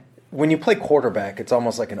when you play quarterback, it's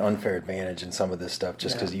almost like an unfair advantage in some of this stuff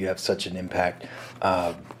just because you have such an impact,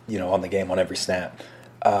 on the game on every snap.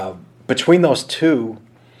 Between those two,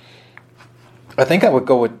 I think I would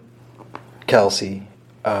go with Kelsey.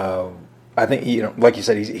 I think, like you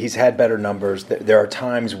said, he's had better numbers. There are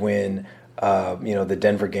times when, the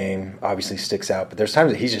Denver game obviously sticks out, but there's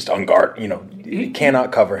times that he's just unguarded. He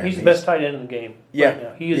cannot cover him. He's the best tight end in the game. Yeah. Right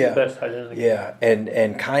now. He is the best tight end in the game. Yeah,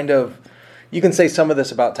 and kind of, you can say some of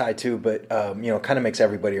this about Ty too, but, kind of makes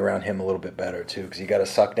everybody around him a little bit better too, because you got to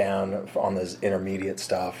suck down on this intermediate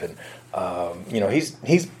stuff. And,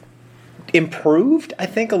 he's improved, I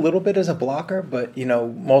think, a little bit as a blocker, but,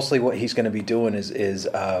 mostly what he's going to be doing is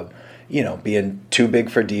being too big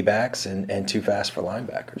for D-backs and too fast for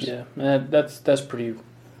linebackers. Yeah,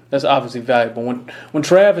 that's obviously valuable. When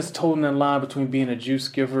Trav is toting that line between being a juice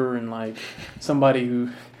giver and like somebody who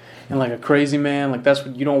and like a crazy man, like that's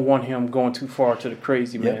what you don't want him going too far to the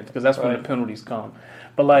crazy man because that's when the penalties come.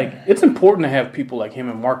 But like it's important to have people like him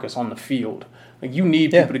and Marcus on the field. Like you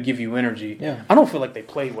need people to give you energy. Yeah. I don't feel like they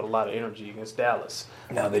played with a lot of energy against Dallas.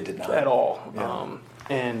 No, they did not at all. Yeah.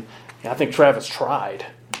 And I think Travis tried.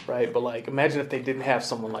 Right, but like, imagine if they didn't have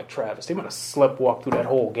someone like Travis. They might have sleptwalked through that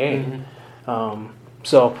whole game. Mm-hmm.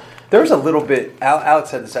 So there's a little bit. Alex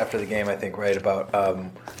said this after the game, I think, right, about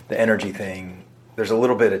the energy thing. There's a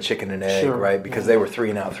little bit of chicken and egg, right? Because they were 3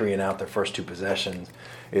 and out their first 2 possessions.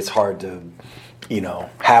 It's hard to,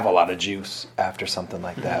 have a lot of juice after something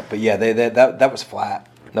like that. But yeah, that was flat.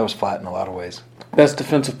 That was flat in a lot of ways. Best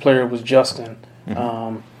defensive player was Justin,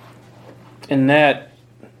 and that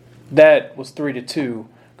was 3-2.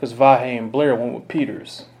 Because Vahe and Blair went with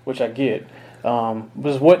Peters, which I get.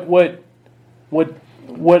 Was what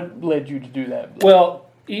led you to do that? Well,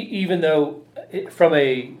 even though from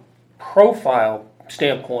a profile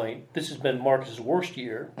standpoint, this has been Marcus's worst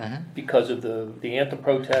year because of the anthem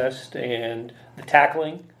protest and the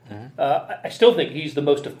tackling. I still think he's the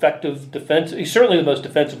most effective defensive. He's certainly the most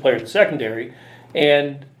defensive player in the secondary,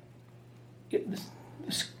 and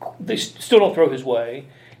they still don't throw his way.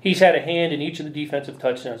 He's had a hand in each of the defensive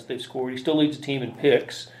touchdowns they've scored. He still leads the team in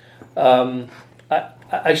picks.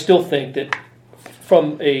 I still think that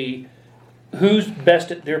from a who's best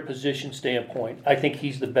at their position standpoint, I think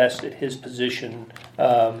he's the best at his position,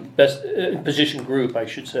 position group, I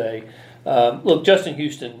should say. Look, Justin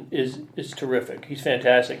Houston is terrific. He's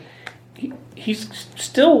fantastic. He's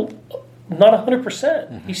still not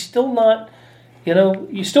 100%. He's still not.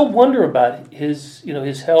 You still wonder about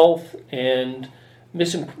his health and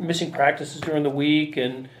missing practices during the week,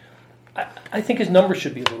 and I think his numbers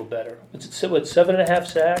should be a little better. It's 7.5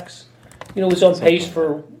 sacks. He's on pace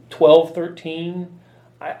for 12, 13.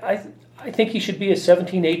 I think he should be a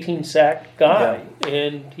 17, 18 sack guy,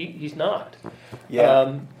 and he's not.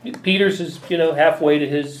 Yeah. Peters is halfway to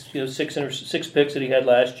his 6 picks that he had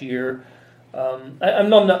last year. I'm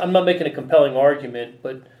not making a compelling argument,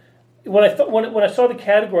 but when I saw the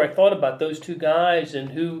category, I thought about those two guys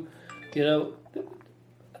and who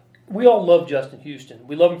we all love Justin Houston.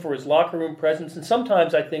 We love him for his locker room presence, and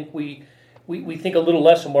sometimes I think we think a little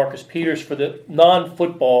less of Marcus Peters for the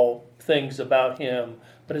non-football things about him.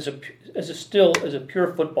 But as a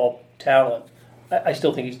pure football talent, I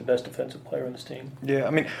still think he's the best defensive player on this team. Yeah, I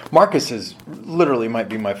mean, Marcus is literally might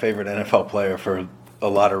be my favorite NFL player for a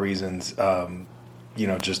lot of reasons.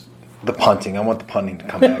 Just the punting. I want the punting to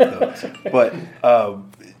come back though, but.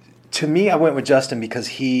 To me, I went with Justin because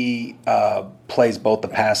he plays both the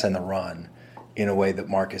pass and the run in a way that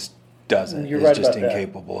Marcus doesn't. You're is right just about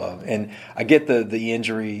incapable that. Of. And I get the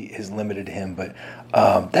injury has limited him, but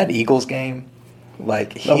that Eagles game,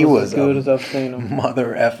 like he was as good as I've seen him.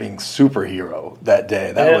 Mother effing superhero that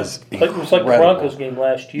day. That was incredible. It was like the Broncos game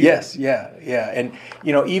last year. Yes, yeah, and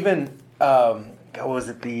even was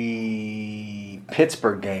it the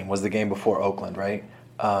Pittsburgh game? Was the game before Oakland, right?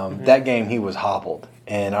 That game he was hobbled.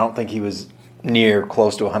 And I don't think he was near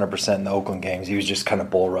close to 100% in the Oakland games. He was just kind of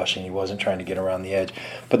bull rushing. He wasn't trying to get around the edge.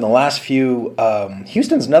 But in the last few,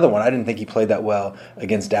 Houston's another one. I didn't think he played that well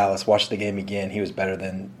against Dallas. Watched the game again. He was better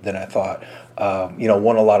than I thought.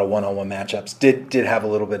 Won a lot of one-on-one matchups. Did have a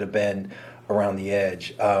little bit of bend around the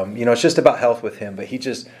edge. It's just about health with him. But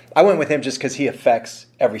I went with him just because he affects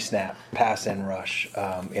every snap, pass and rush,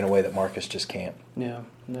 in a way that Marcus just can't. Yeah,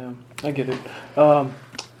 I get it.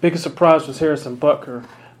 Biggest surprise was Harrison Butker.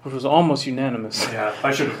 which was almost unanimous. Yeah,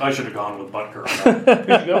 I should have gone with Butker.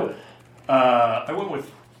 Who'd you go with? I went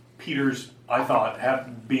with Peters. I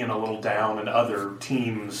thought being a little down and other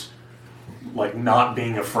teams like not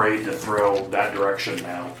being afraid to throw that direction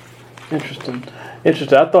now. Interesting.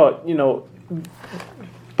 I thought,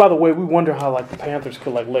 by the way, we wonder how like the Panthers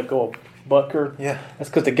could like let go of Butker. Yeah. That's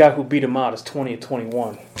because the guy who beat him out is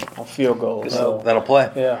 20-21 on field goals. So, That'll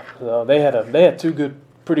play. yeah, so they had two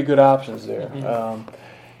pretty good options there. Mm-hmm.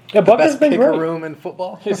 Yeah, Butker's Best been kicker great. room in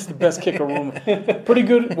football. It's the best kicker room. Pretty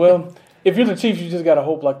good. Well, if you're the Chiefs, you just got to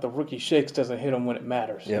hope like the rookie Shakes doesn't hit them when it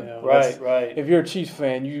matters. Yep. Right. If you're a Chiefs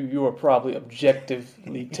fan, you are probably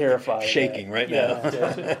objectively terrified. Shaking right now.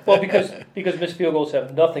 Yeah. Well, because missed field goals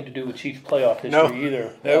have nothing to do with Chiefs playoff history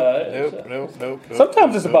either. Nope.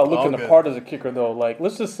 Sometimes it's about looking the part as a kicker, though. Like,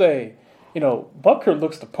 let's just say, Butker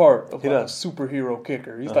looks the part of like a superhero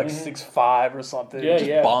kicker. He's like 6'5" or something. Yeah,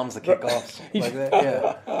 Just bombs the kickoffs like that.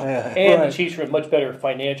 Yeah. And Right. the Chiefs are in a much better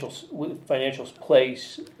financial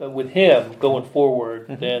place with him going forward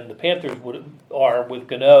than the Panthers are with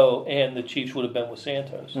Gano, and the Chiefs would have been with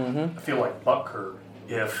Santos. I feel like Butker,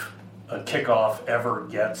 if a kickoff ever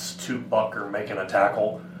gets to Butker making a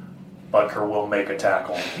tackle, Butker will make a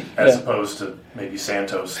tackle, as opposed to maybe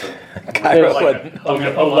Santos. I'm going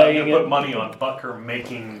to put money on Butker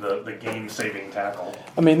making the game-saving tackle.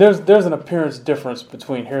 I mean, there's an appearance difference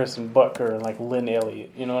between Harrison Butker and like Lynn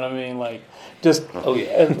Elliott. You know what I mean? Like, just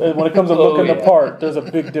and when it comes to looking the part, there's a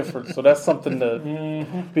big difference. So that's something to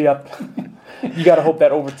be up. You got to hope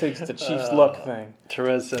that overtakes the Chiefs' luck thing.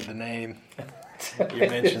 Therese said the name. You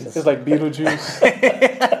mentioned. It's like Beetlejuice.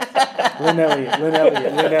 Lynn Elliott.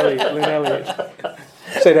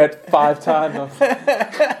 Say that 5 times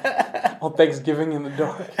on Thanksgiving in the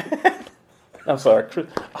dark. I'm sorry,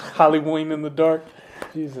 Halloween in the dark.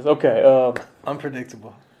 Jesus. Okay.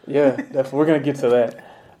 Unpredictable. Yeah, definitely. We're gonna get to that.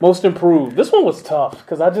 Most improved. This one was tough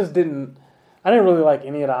because I didn't really like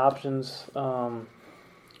any of the options.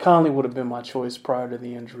 Conley would have been my choice prior to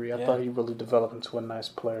the injury. I thought he really developed into a nice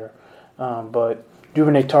player. But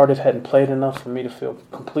Duvernay Tardif hadn't played enough for me to feel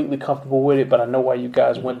completely comfortable with it, but I know why you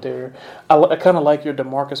guys went there. I kind of like your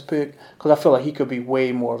DeMarcus pick because I feel like he could be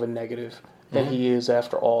way more of a negative than he is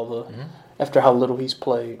after after how little he's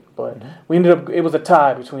played. But we ended up, it was a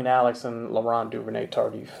tie between Alex and Laurent Duvernay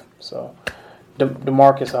Tardif. So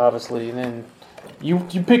DeMarcus obviously, and then you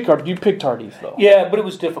picked Tardif though. Yeah, but it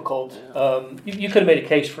was difficult. You could have made a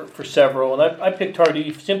case for several, and I picked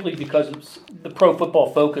Tardif simply because the Pro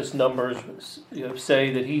Football Focus numbers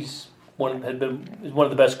say that he's one of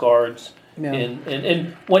the best guards. Yeah.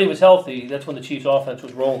 And when he was healthy, that's when the Chiefs' offense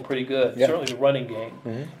was rolling pretty good. Yeah. Certainly the running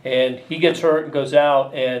game, and he gets hurt and goes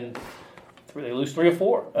out, and they lose 3 or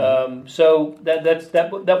 4. So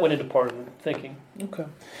that went into part of the thinking. Okay.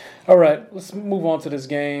 All right, let's move on to this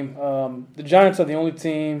game. The Giants are the only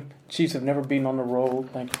team Chiefs have never beaten on the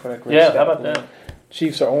road. Thank you for that great stat. How about that?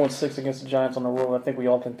 Chiefs are 0-6 against the Giants on the road. I think we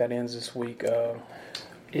all think that ends this week. Are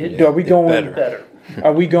we going better?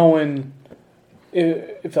 Are we going?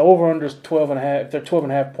 If the over/under is 12.5, if they're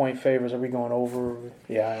 12.5 point favors, are we going over?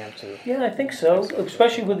 Yeah, I am too. Yeah, I think so.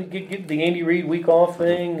 Especially with the Andy Reid week off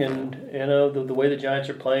thing, and the way the Giants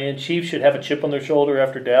are playing. Chiefs should have a chip on their shoulder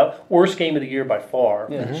after Dallas. Worst game of the year by far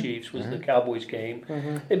for the Chiefs was the Cowboys game.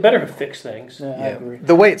 They better have fixed things. Yeah, I agree.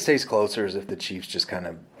 The way it stays closer is if the Chiefs just kind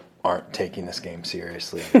of aren't taking this game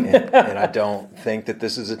seriously, and I don't think that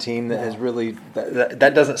this is a team that has really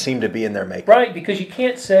that doesn't seem to be in their makeup. Right, because you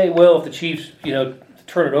can't say, well, if the Chiefs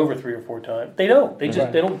turn it over 3 or 4 times, they don't. They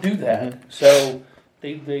just they don't do that. So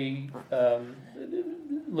they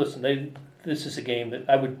listen. This is a game that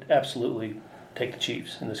I would absolutely take the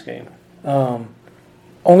Chiefs in this game.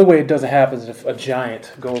 Only way it doesn't happen is if a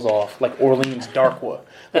giant goes off, like Orleans Darkwa.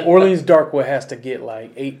 Orleans Darkwa has to get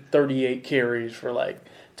like 38 carries for like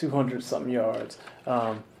 200-something yards,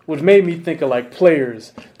 which made me think of like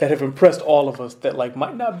players that have impressed all of us that like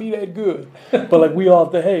might not be that good, but like we all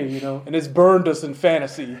think, hey, and it's burned us in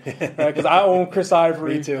fantasy, right? Because I own Chris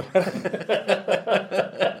Ivory. Me too.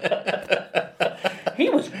 He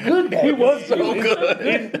was good. He was so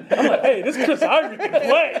good. I'm like, hey, this Chris Ivory can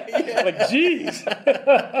play. Like, geez.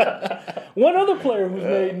 One other player who's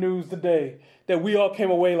made news today that we all came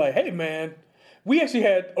away like, hey, man, we actually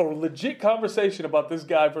had a legit conversation about this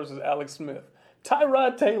guy versus Alex Smith.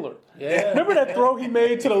 Tyrod Taylor. Yeah. Remember that throw he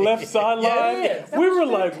made to the left sideline? Yeah, We were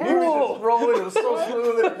like, whoa. Rolling, it was so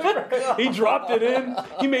smooth. He dropped it in.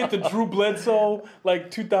 He made the Drew Bledsoe,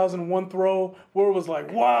 2001 throw where it was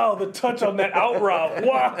like, wow, the touch on that out route.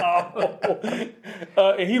 Wow.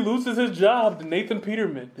 And he loses his job to Nathan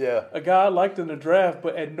Peterman. Yeah. A guy I liked in the draft,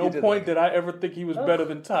 but at no point did I ever think he was better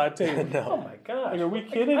than Ty Taylor. Oh my gosh! Are we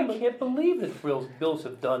kidding? I can't believe that the Bills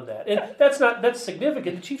have done that, and that's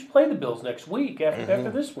significant. The Chiefs play the Bills next week after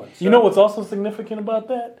this one. So. You know what's also significant about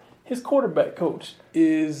that? His quarterback coach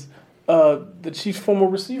is the Chiefs' former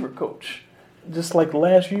receiver coach, just like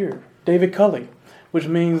last year, David Culley, which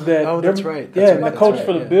means that that's right. The coach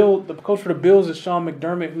for the Bills is Sean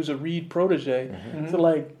McDermott, who's a Reed protege. Mm-hmm.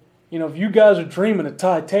 So if you guys are dreaming of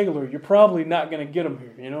Ty Taylor, you're probably not going to get him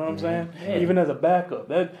here. You know what I'm saying? Yeah. Even as a backup,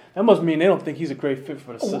 that must mean they don't think he's a great fit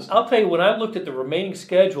for the system. I'll tell you, when I looked at the remaining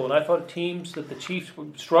schedule and I thought teams that the Chiefs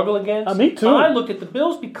would struggle against, me too. I looked at the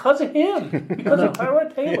Bills because of him, because of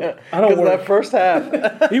Tyrod Taylor. I don't worry. That first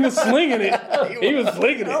half. He was slinging it. He was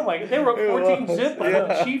slinging it. Oh my God, they were up 14 zip by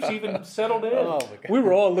the Chiefs even settled in. Oh my God. We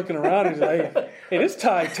were all looking around and like, hey, this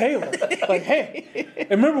Ty Taylor. Like, hey. And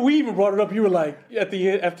remember, we even brought it up. You were like, at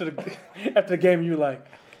the end, after the game, you were like,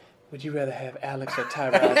 would you rather have Alex or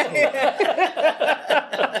Tyrod Taylor?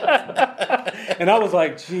 And I was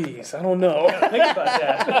like, geez, I don't know. Think about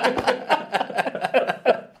that.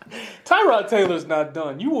 Tyrod Taylor's not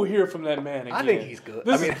done. You will hear from that man again. I think he's good.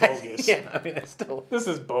 This is bogus. It's still. This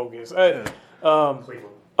is bogus.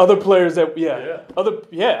 Other players that,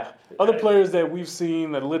 other players that we've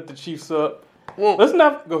seen that lit the Chiefs up. Well, let's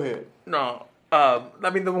not go ahead. No.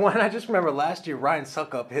 The one I just remember last year, Ryan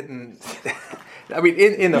Suckup hitting.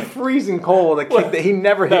 In the freezing cold, a kick that he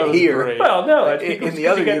never hit here. Great. Well, no, in the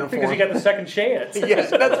other uniform. because he got the second chance. Yes,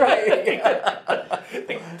 that's right.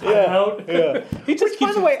 Yeah. He just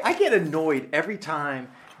By the way, I get annoyed every time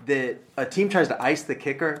that a team tries to ice the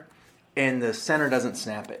kicker and the center doesn't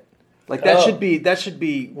snap it. That should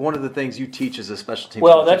be one of the things you teach as a special team.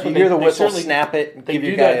 Well, that's you what hear the they whistle, certainly snap it. They give do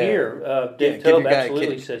your guy that here. Dave give your Toub guy a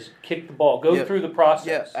absolutely kick. says, kick the ball. Go through the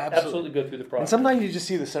process. Yeah, absolutely go through the process. And sometimes you just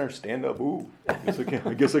see the center stand up. Ooh, I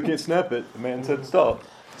guess I can't snap it. The man said stop.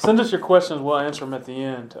 Send us your questions. We'll answer them at the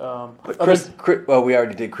end. Chris, we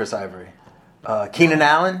already did Chris Ivory. Keenan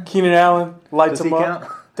Allen. Keenan Allen lights Does he him up.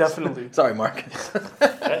 count? Definitely. Sorry, Marcus.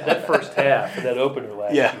 that first half of that opener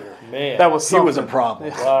last year, man. That was something. He was a problem.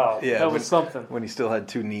 Wow. Yeah, that was something. When he still had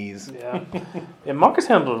two knees. Yeah. Yeah, Marcus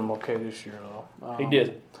handled him okay this year, though. He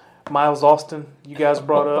did. Miles Austin, you guys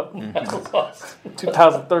brought up. That was awesome.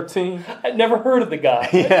 2013. I'd never heard of the guy.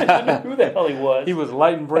 I didn't know who the hell he was. He was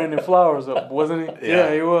lighting Brandon Flowers up, wasn't he?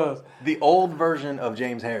 Yeah, he was. The old version of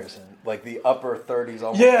James Harrison. Like the upper 30s,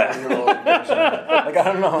 almost 30-year-old version. I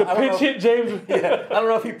don't know. The pitch hit James. Yeah, I don't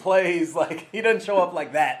know if he plays he doesn't show up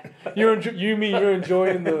like that. You're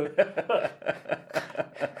enjoying the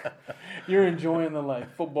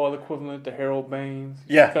football equivalent to Harold Baines.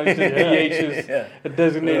 Yeah. A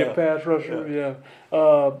designated pass rusher. Yeah.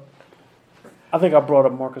 I think I brought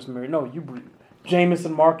up Marcus Mariota. No, you. Jameis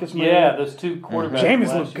and Marcus Mariota. Yeah, those two quarterbacks.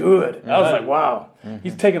 Jameis looked good. I was like, wow.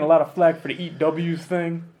 He's taking a lot of flack for the eat W's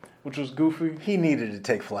thing, which was goofy. He needed to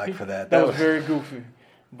take flack for that. That was very goofy.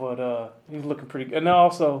 But he's looking pretty good. And then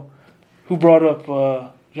also, who brought up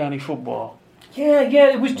Johnny Football? Yeah,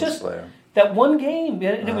 it was just that one game.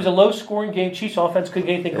 It was a low-scoring game. Chiefs offense couldn't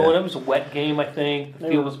get anything going. It was a wet game, I think. The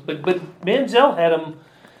field was, but Manziel had them.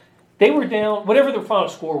 They were down, whatever their final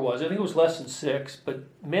score was. I think it was less than 6. But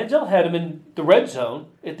Manziel had them in the red zone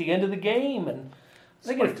at the end of the game, and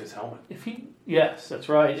spiked his helmet. Yes, that's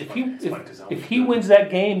right. If he wins that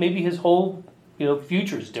game, maybe his whole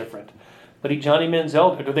future is different. But Johnny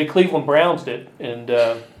Manziel did, or the Cleveland Browns did, and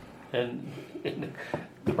the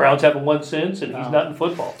Browns haven't won since, and he's not in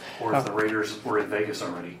football. Or if the Raiders were in Vegas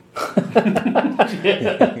already.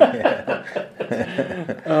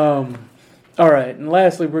 All right, and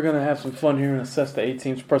lastly, we're going to have some fun here and assess the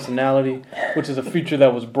A-Team's personality, which is a feature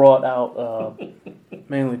that was brought out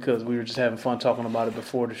mainly because we were just having fun talking about it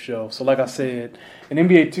before the show. So like I said, in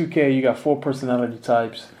NBA 2K, you got 4 personality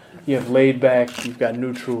types. You have laid back, you've got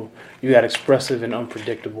neutral, you got expressive and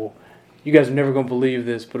unpredictable. You guys are never going to believe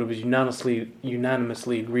this, but it was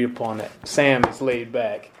unanimously agreed upon that Sam is laid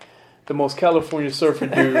back. The most California surfer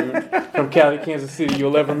dude from Cali, Kansas City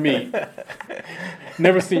you'll ever meet.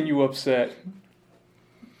 Never seen you upset.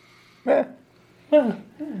 Fairly.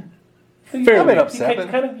 I've been upset. You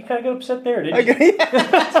kind of get upset there, didn't you?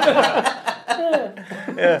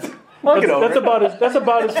 Yeah. That's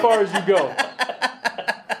about as far as you go.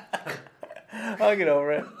 I'll get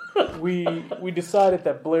over it. We decided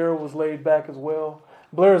that Blair was laid back as well.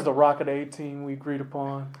 Blair is the rock of the 18 we agreed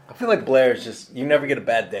upon. I feel like Blair is just, you never get a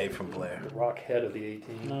bad day from Blair. The rock head of the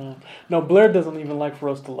 18. No, Blair doesn't even like for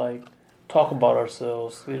us to like talk about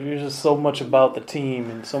ourselves. You're just so much about the team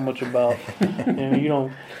and so much about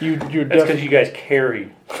you're That's because you guys carry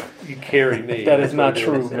me. That is not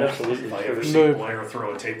true, man. Absolutely. If I ever see Blair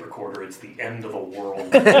throw a tape recorder, it's the end of the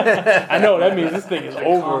world. I know, that means this thing is The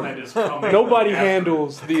over. comment is coming Nobody after.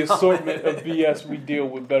 handles the assortment of BS we deal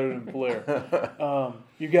with better than Blair.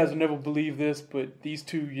 You guys will never believe this, but these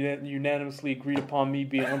two unanimously agreed upon me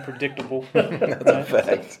being unpredictable. That's a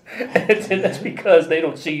fact. And that's because they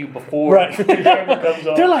don't see you before Right. the camera comes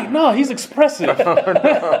on. They're like, no, he's expressive. Because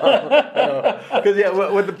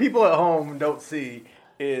what the people at home don't see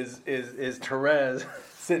is Therese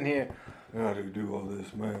sitting here. I gotta do all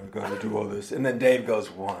this, man. I gotta do all this, and then Dave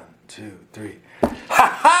goes 1, 2, 3. Ha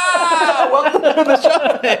ha! Welcome to the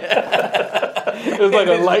show. It's like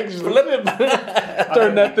a light flip.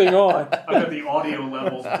 Turn that thing on. I've got the audio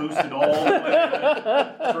levels boosted all the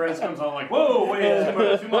way. Therese comes on like, whoa,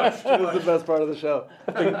 wait, too much. This is the best part of the show.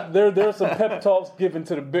 There are some pep talks given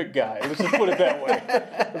to the big guy. Let's just put it that way.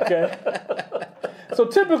 Okay. So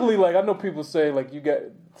typically, like, I know people say, like,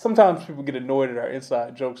 sometimes people get annoyed at our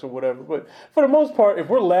inside jokes or whatever, but for the most part, if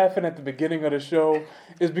we're laughing at the beginning of the show,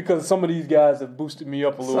 it's because some of these guys have boosted me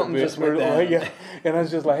up a little Something bit. just went down. And I was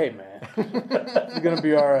just like, hey, man, it's going to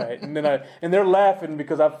be all right. And they're laughing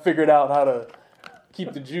because I figured out how to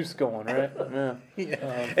keep the juice going, right?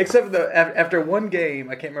 Yeah. Except after one game,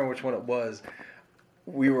 I can't remember which one it was,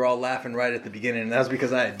 we were all laughing right at the beginning, and that was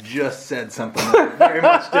because I had just said something that I very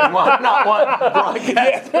much didn't want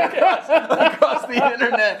broadcast across the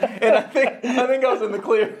internet, and I think I was in the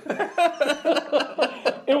clear.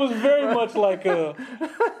 It was very much like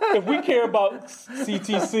if we care about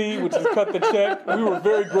CTC, which is cut the check, we were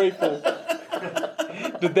very grateful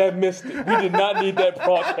that missed it. We did not need that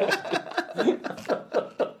broadcast.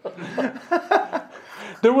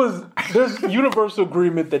 There's universal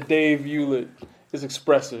agreement that Dave Hewlett is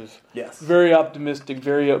expressive. Yes. Very optimistic,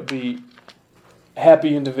 very upbeat,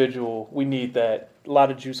 happy individual. We need that. A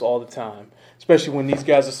lot of juice all the time. Especially when these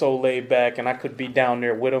guys are so laid back and I could be down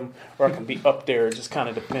there with them or I can be up there. It just kind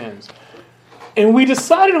of depends. And we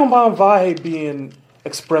decided on Vahe being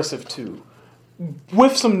expressive too,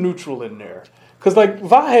 with some neutral in there. Because like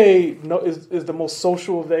Vahe is the most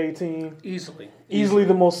social of the 18. Easily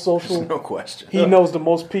the most social. There's no question. He knows the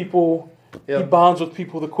most people. Yep. He bonds with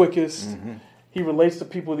people the quickest. Mm-hmm. He relates to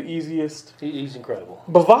people the easiest. He's incredible.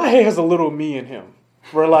 But Vahe has a little me in him.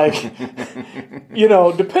 Where like,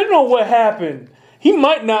 depending on what happened, he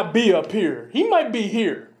might not be up here. He might be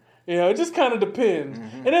here. It just kind of depends.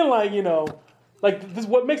 Mm-hmm. And then like this,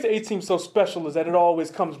 what makes the A team so special is that it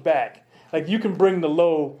always comes back. Like you can bring the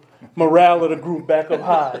low morale of the group back up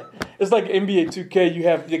high. It's like NBA 2K. You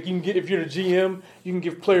can get, if you're the GM, you can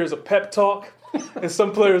give players a pep talk. And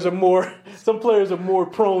some players are more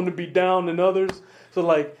prone to be down than others. So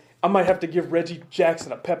like I might have to give Reggie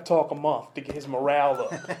Jackson a pep talk a month to get his morale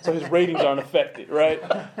up, so his ratings aren't affected, right?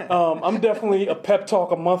 I'm definitely a pep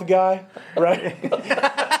talk a month guy, right?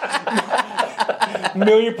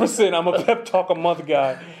 1,000,000%, I'm a pep talk a month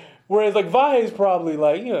guy. Whereas like Vahe is probably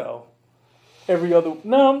like every other.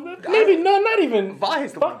 No, maybe not even.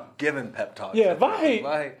 Vahe's the one giving pep talks. Yeah,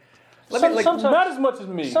 Vahe. Sometimes, not as much as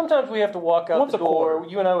me. Sometimes we have to walk out Once the a door. quarter.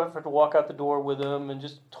 You and I have to walk out the door with them and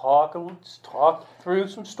just talk through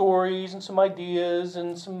some stories and some ideas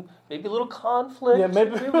and some maybe a little conflict. Yeah,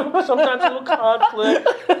 maybe. Sometimes a little conflict.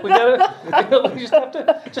 We just have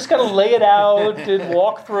to kind of lay it out and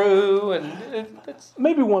walk through, and it's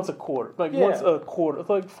maybe once a quarter, like Yeah. once a quarter,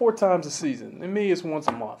 like 4 times a season. And me, it's once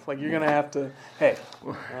a month. Like you're gonna have to. Hey,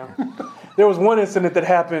 there was one incident that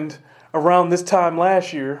happened around this time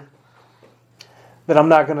last year that I'm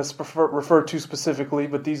not going to refer to specifically,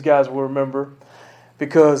 but these guys will remember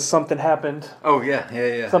because something happened. Oh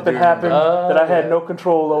yeah. Something happened that I had no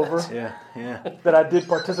control over. Yeah. That I did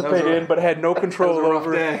participate in, but had no control That was a rough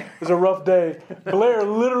over. day. It was a rough day. Blair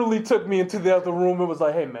literally took me into the other room and was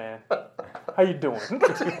like, "Hey man, how you doing?"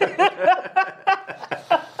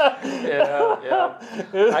 yeah.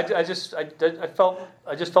 I just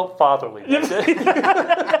felt fatherly. Needed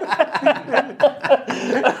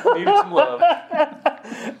some love.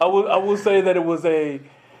 I will say that it was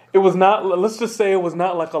not. Let's just say it was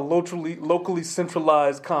not like a locally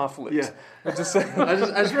centralized conflict. Yeah. Let's just say I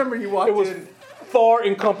just remember you walked it was in. far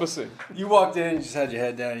encompassing. You walked in and you just had your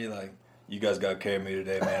head down. And you're like, "You guys got to carry me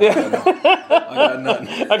today, man. I got nothing.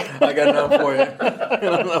 I got nothing for you."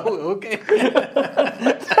 And I'm like, "Okay,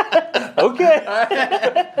 Okay.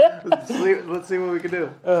 let's see what we can do."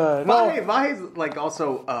 No. Vahe's like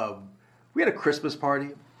also we had a Christmas party,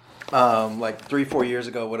 like 3-4 years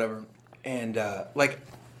ago, whatever. And like,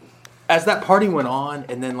 as that party went on,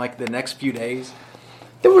 and then like the next few days,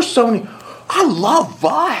 there were so many. I love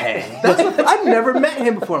Vahe. I've never met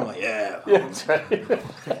him before. I'm like, yeah, that's right.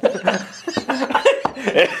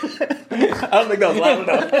 I don't think that was loud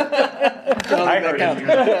enough. I heard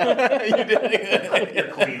it. You did. You're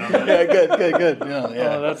clean on that. Yeah, good.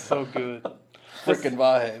 Yeah. Oh, that's so good. Freaking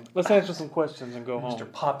Vahe. Let's answer some questions and go home.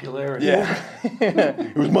 Mr. Popularity. Yeah.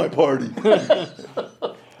 It was my party.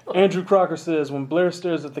 Andrew Crocker says, when Blair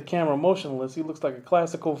stares at the camera motionless, he looks like a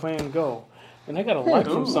classical Van Gogh. And they got a like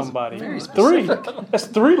from somebody. Three. That's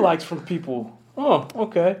 3 likes from people. Oh,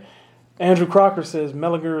 okay. Andrew Crocker says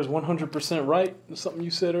Mellinger is 100% right. Something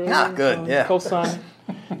you said earlier. Good, yeah. Co-sign.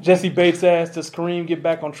 Jesse Bates asked, does Kareem get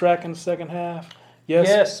back on track in the second half? Yes.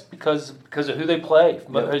 Yes, because of who they play.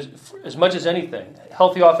 As much as anything.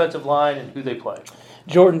 Healthy offensive line and who they play.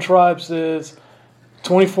 Jordan Tribe says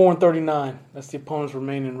 24-39. That's the opponent's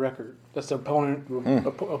remaining record. That's the opponent.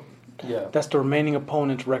 Yeah. That's the remaining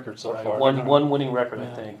opponent's record so far. One winning record,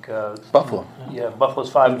 I think. Buffalo. Yeah,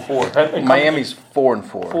 Buffalo's 5-4. Miami's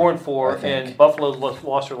 4-4. 4-4, and Buffalo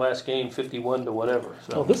lost their last game 51 to whatever.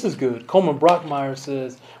 So. Oh, this is good. Coleman Brockmeyer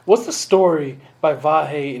says, what's the story by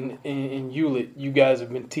Vahe and Hewlett you guys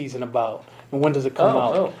have been teasing about? And when does it come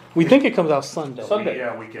out? Oh. We think it comes out Sunday.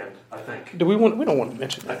 Yeah, weekend, I think. We don't want to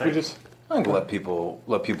mention that. We just... I'm gonna let people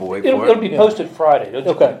wait for It'll it. be posted Friday. Don't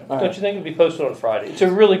Okay. you think it'll be posted on Friday? It's a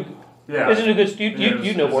really... Yeah. Is it a good...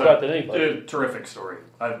 You know more about it than anybody. Terrific story.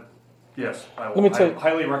 Yes, I Let me tell you-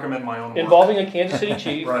 highly recommend my own work. Involving a Kansas City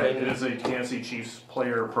Chief. Right, and- it is a Kansas City Chiefs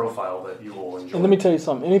player profile that you will enjoy. And let me tell you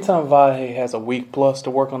something. Anytime Vahe has a week plus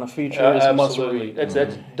to work on a feature, it's a must absolutely. read.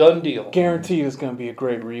 That's done deal. Guaranteed it's going to be a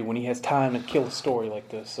great read when he has time to kill a story like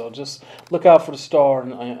this. So just look out for the Star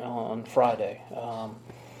on Friday.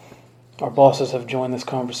 Our bosses have joined this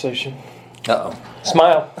conversation. Uh-oh.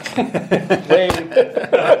 Smile. Wave.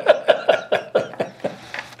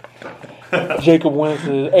 Jacob Wentz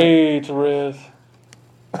says, hey, Therese.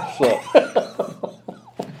 What's up?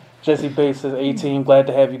 Jesse Bates says, A-Team, glad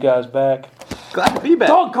to have you guys back. Glad to be back.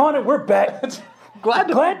 Doggone it, we're back.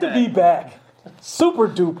 Glad to be back. Super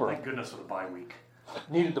duper. Thank goodness for the bye week.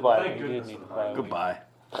 Needed the bye. Thank We did goodness need for the the bye.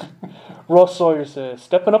 bye. Goodbye. Ross Sawyer says,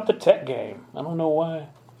 stepping up the tech game. I don't know why.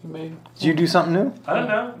 Did you do something new? I don't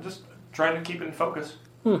know, just trying to keep it in focus.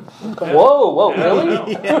 Whoa, Yeah,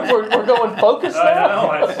 really? We're going focus I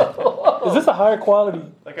now? know. Is this a higher quality?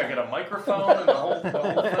 Like I got a microphone and the whole thing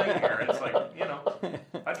here. It's like,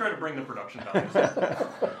 I try to bring the production values.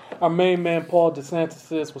 Our main man, Paul DeSantis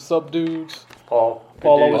says, what's up, dudes? Paul.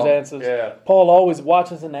 Paul Good always dude. answers. Yeah. Paul always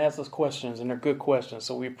watches and asks us questions, and they're good questions,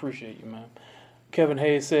 so we appreciate you, man. Kevin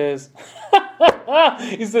Hayes says,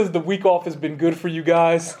 he says the week off has been good for you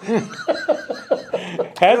guys.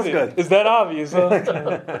 Has it? good. Is that obvious?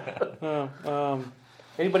 Huh?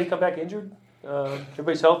 Anybody come back injured?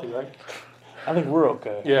 Everybody's healthy, right? I think we're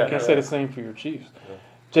okay. Yeah. I can't say the same for your Chiefs.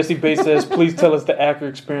 Jesse Bates says, please tell us the Acura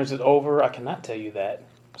experience is over. I cannot tell you that.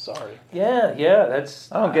 Sorry. Yeah.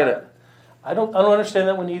 That's. I don't get it. I don't understand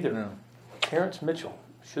that one either. No. Terrence Mitchell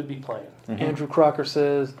should be playing. Andrew Crocker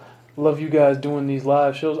says, love you guys doing these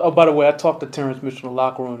live shows. Oh, by the way, I talked to Terrence Mitchell in the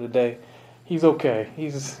locker room today. He's okay.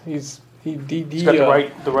 He's got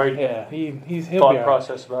the right Yeah, he'll be thought all right.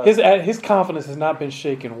 process about it. His confidence has not been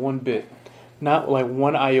shaken one bit, not like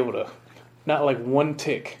one iota, not like one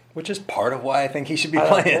tick. Which is part of why I think he should be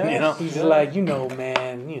playing, He's like,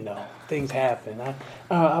 man, things happen.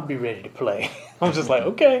 I'll be ready to play. I'm just like,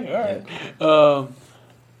 okay, all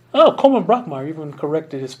right. Coleman Brockmeyer even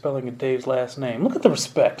corrected his spelling of Dave's last name. Look at the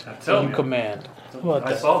respect tell you you. command. How about I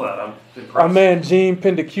that? saw that. I'm impressed. Our man Gene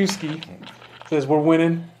Pendakuski says we're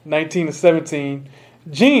winning 19-17.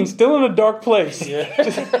 Gene still in a dark place.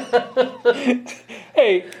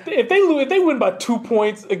 Hey, if they win by 2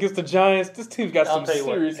 points against the Giants, this team's got some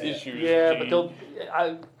serious issues. Yeah, Gene. but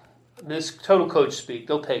this total coach speak.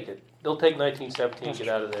 They'll take it. They'll take 1917 and get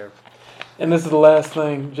out of there. And this is the last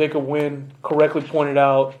thing. Jacob Wynn correctly pointed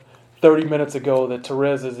out 30 minutes ago that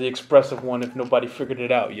Therese is the expressive one if nobody figured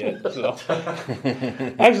it out yet. So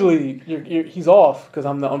actually, he's off because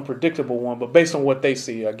I'm the unpredictable one. But based on what they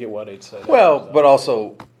see, I get why they'd say that. Well, but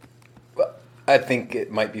also, I think it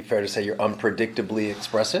might be fair to say you're unpredictably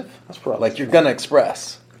expressive. That's probably Like, you're going to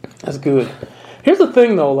express. That's good. Here's the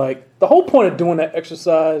thing, though. Like, the whole point of doing that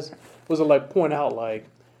exercise was to, like, point out, like,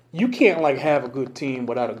 you can't like have a good team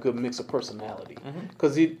without a good mix of personality,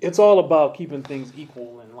 because it's all about keeping things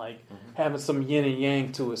equal and like having some yin and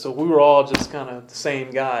yang to it. So if we were all just kind of the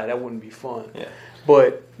same guy, that wouldn't be fun. Yeah.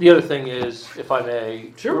 But the other thing is, if I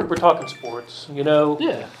may, we're talking sports.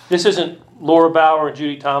 This isn't Laura Bauer and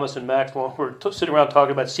Judy Thomas and Maxwell. We're sitting around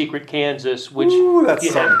talking about Secret Kansas, which if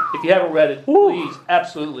you haven't read it, please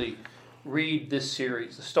absolutely read this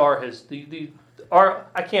series. The Star has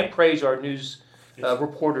I can't praise our news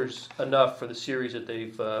reporters enough for the series that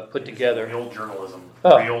they've put together. Real journalism.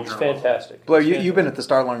 It's fantastic. Blair, you've been at the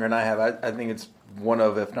Star longer than I have. I think it's one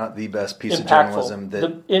of, if not the best piece of journalism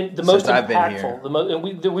that the most I've impactful.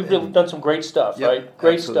 been here. We've done some great stuff, right?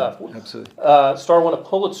 Great stuff. Absolutely. Star won a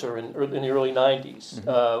Pulitzer in the early '90s,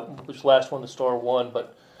 which was the last one the Star won.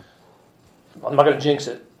 But I'm not going to jinx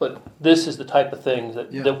it. But this is the type of thing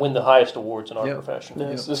that win the highest awards in our profession.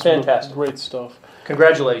 Yes, it's fantastic. Great stuff.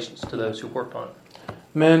 Congratulations to those who worked on it.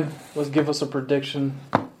 Men, let's give us a prediction.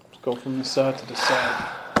 Let's go from this side to this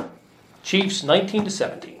side. Chiefs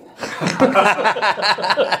 19-17.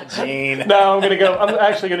 Gene. No, I'm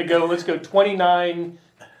actually going to go. Let's go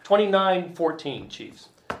 29-14 Chiefs.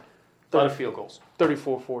 A lot of field goals.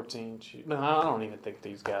 34-14 Chiefs. No, I don't even think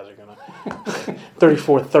these guys are going to.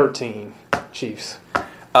 34-13 Chiefs.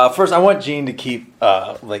 First, I want Gene to keep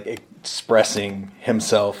expressing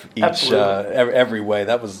himself every way.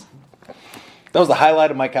 That was the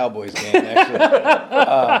highlight of my Cowboys game, actually.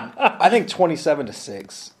 I think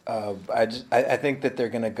 27-6. I think that they're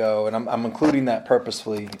going to go, and I'm including that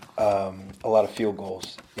purposefully, a lot of field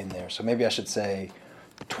goals in there. So maybe I should say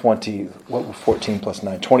 14 plus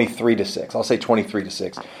 9, 23-6. I'll say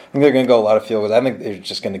 23-6. I think they're going to go a lot of field goals. I think they're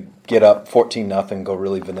just going to get up 14-0, go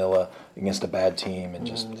really vanilla against a bad team, and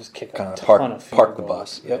just kick kind of park the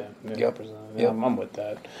bus. Yep. I'm with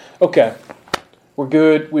that. Okay. We're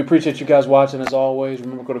good. We appreciate you guys watching as always.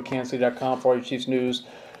 Remember, go to kansascity.com for all your Chiefs news.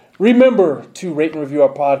 Remember to rate and review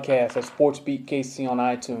our podcast at SportsBeat KC on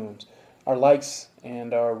iTunes. Our likes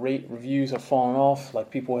and our reviews have fallen off.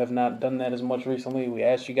 Like, people have not done that as much recently. We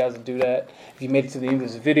asked you guys to do that. If you made it to the end of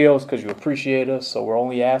this video, it's because you appreciate us. So we're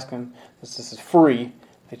only asking, this is free,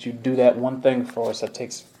 that you do that one thing for us. That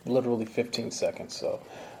takes literally 15 seconds. So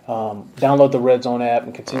download the Red Zone app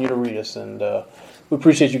and continue to read us. And we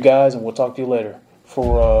appreciate you guys, and we'll talk to you later.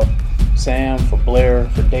 For Sam, for Blair,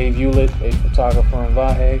 for Dave Hewlett, a photographer, and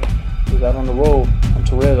Vahe, who's out on the road. I'm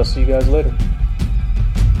Terez. I'll see you guys later.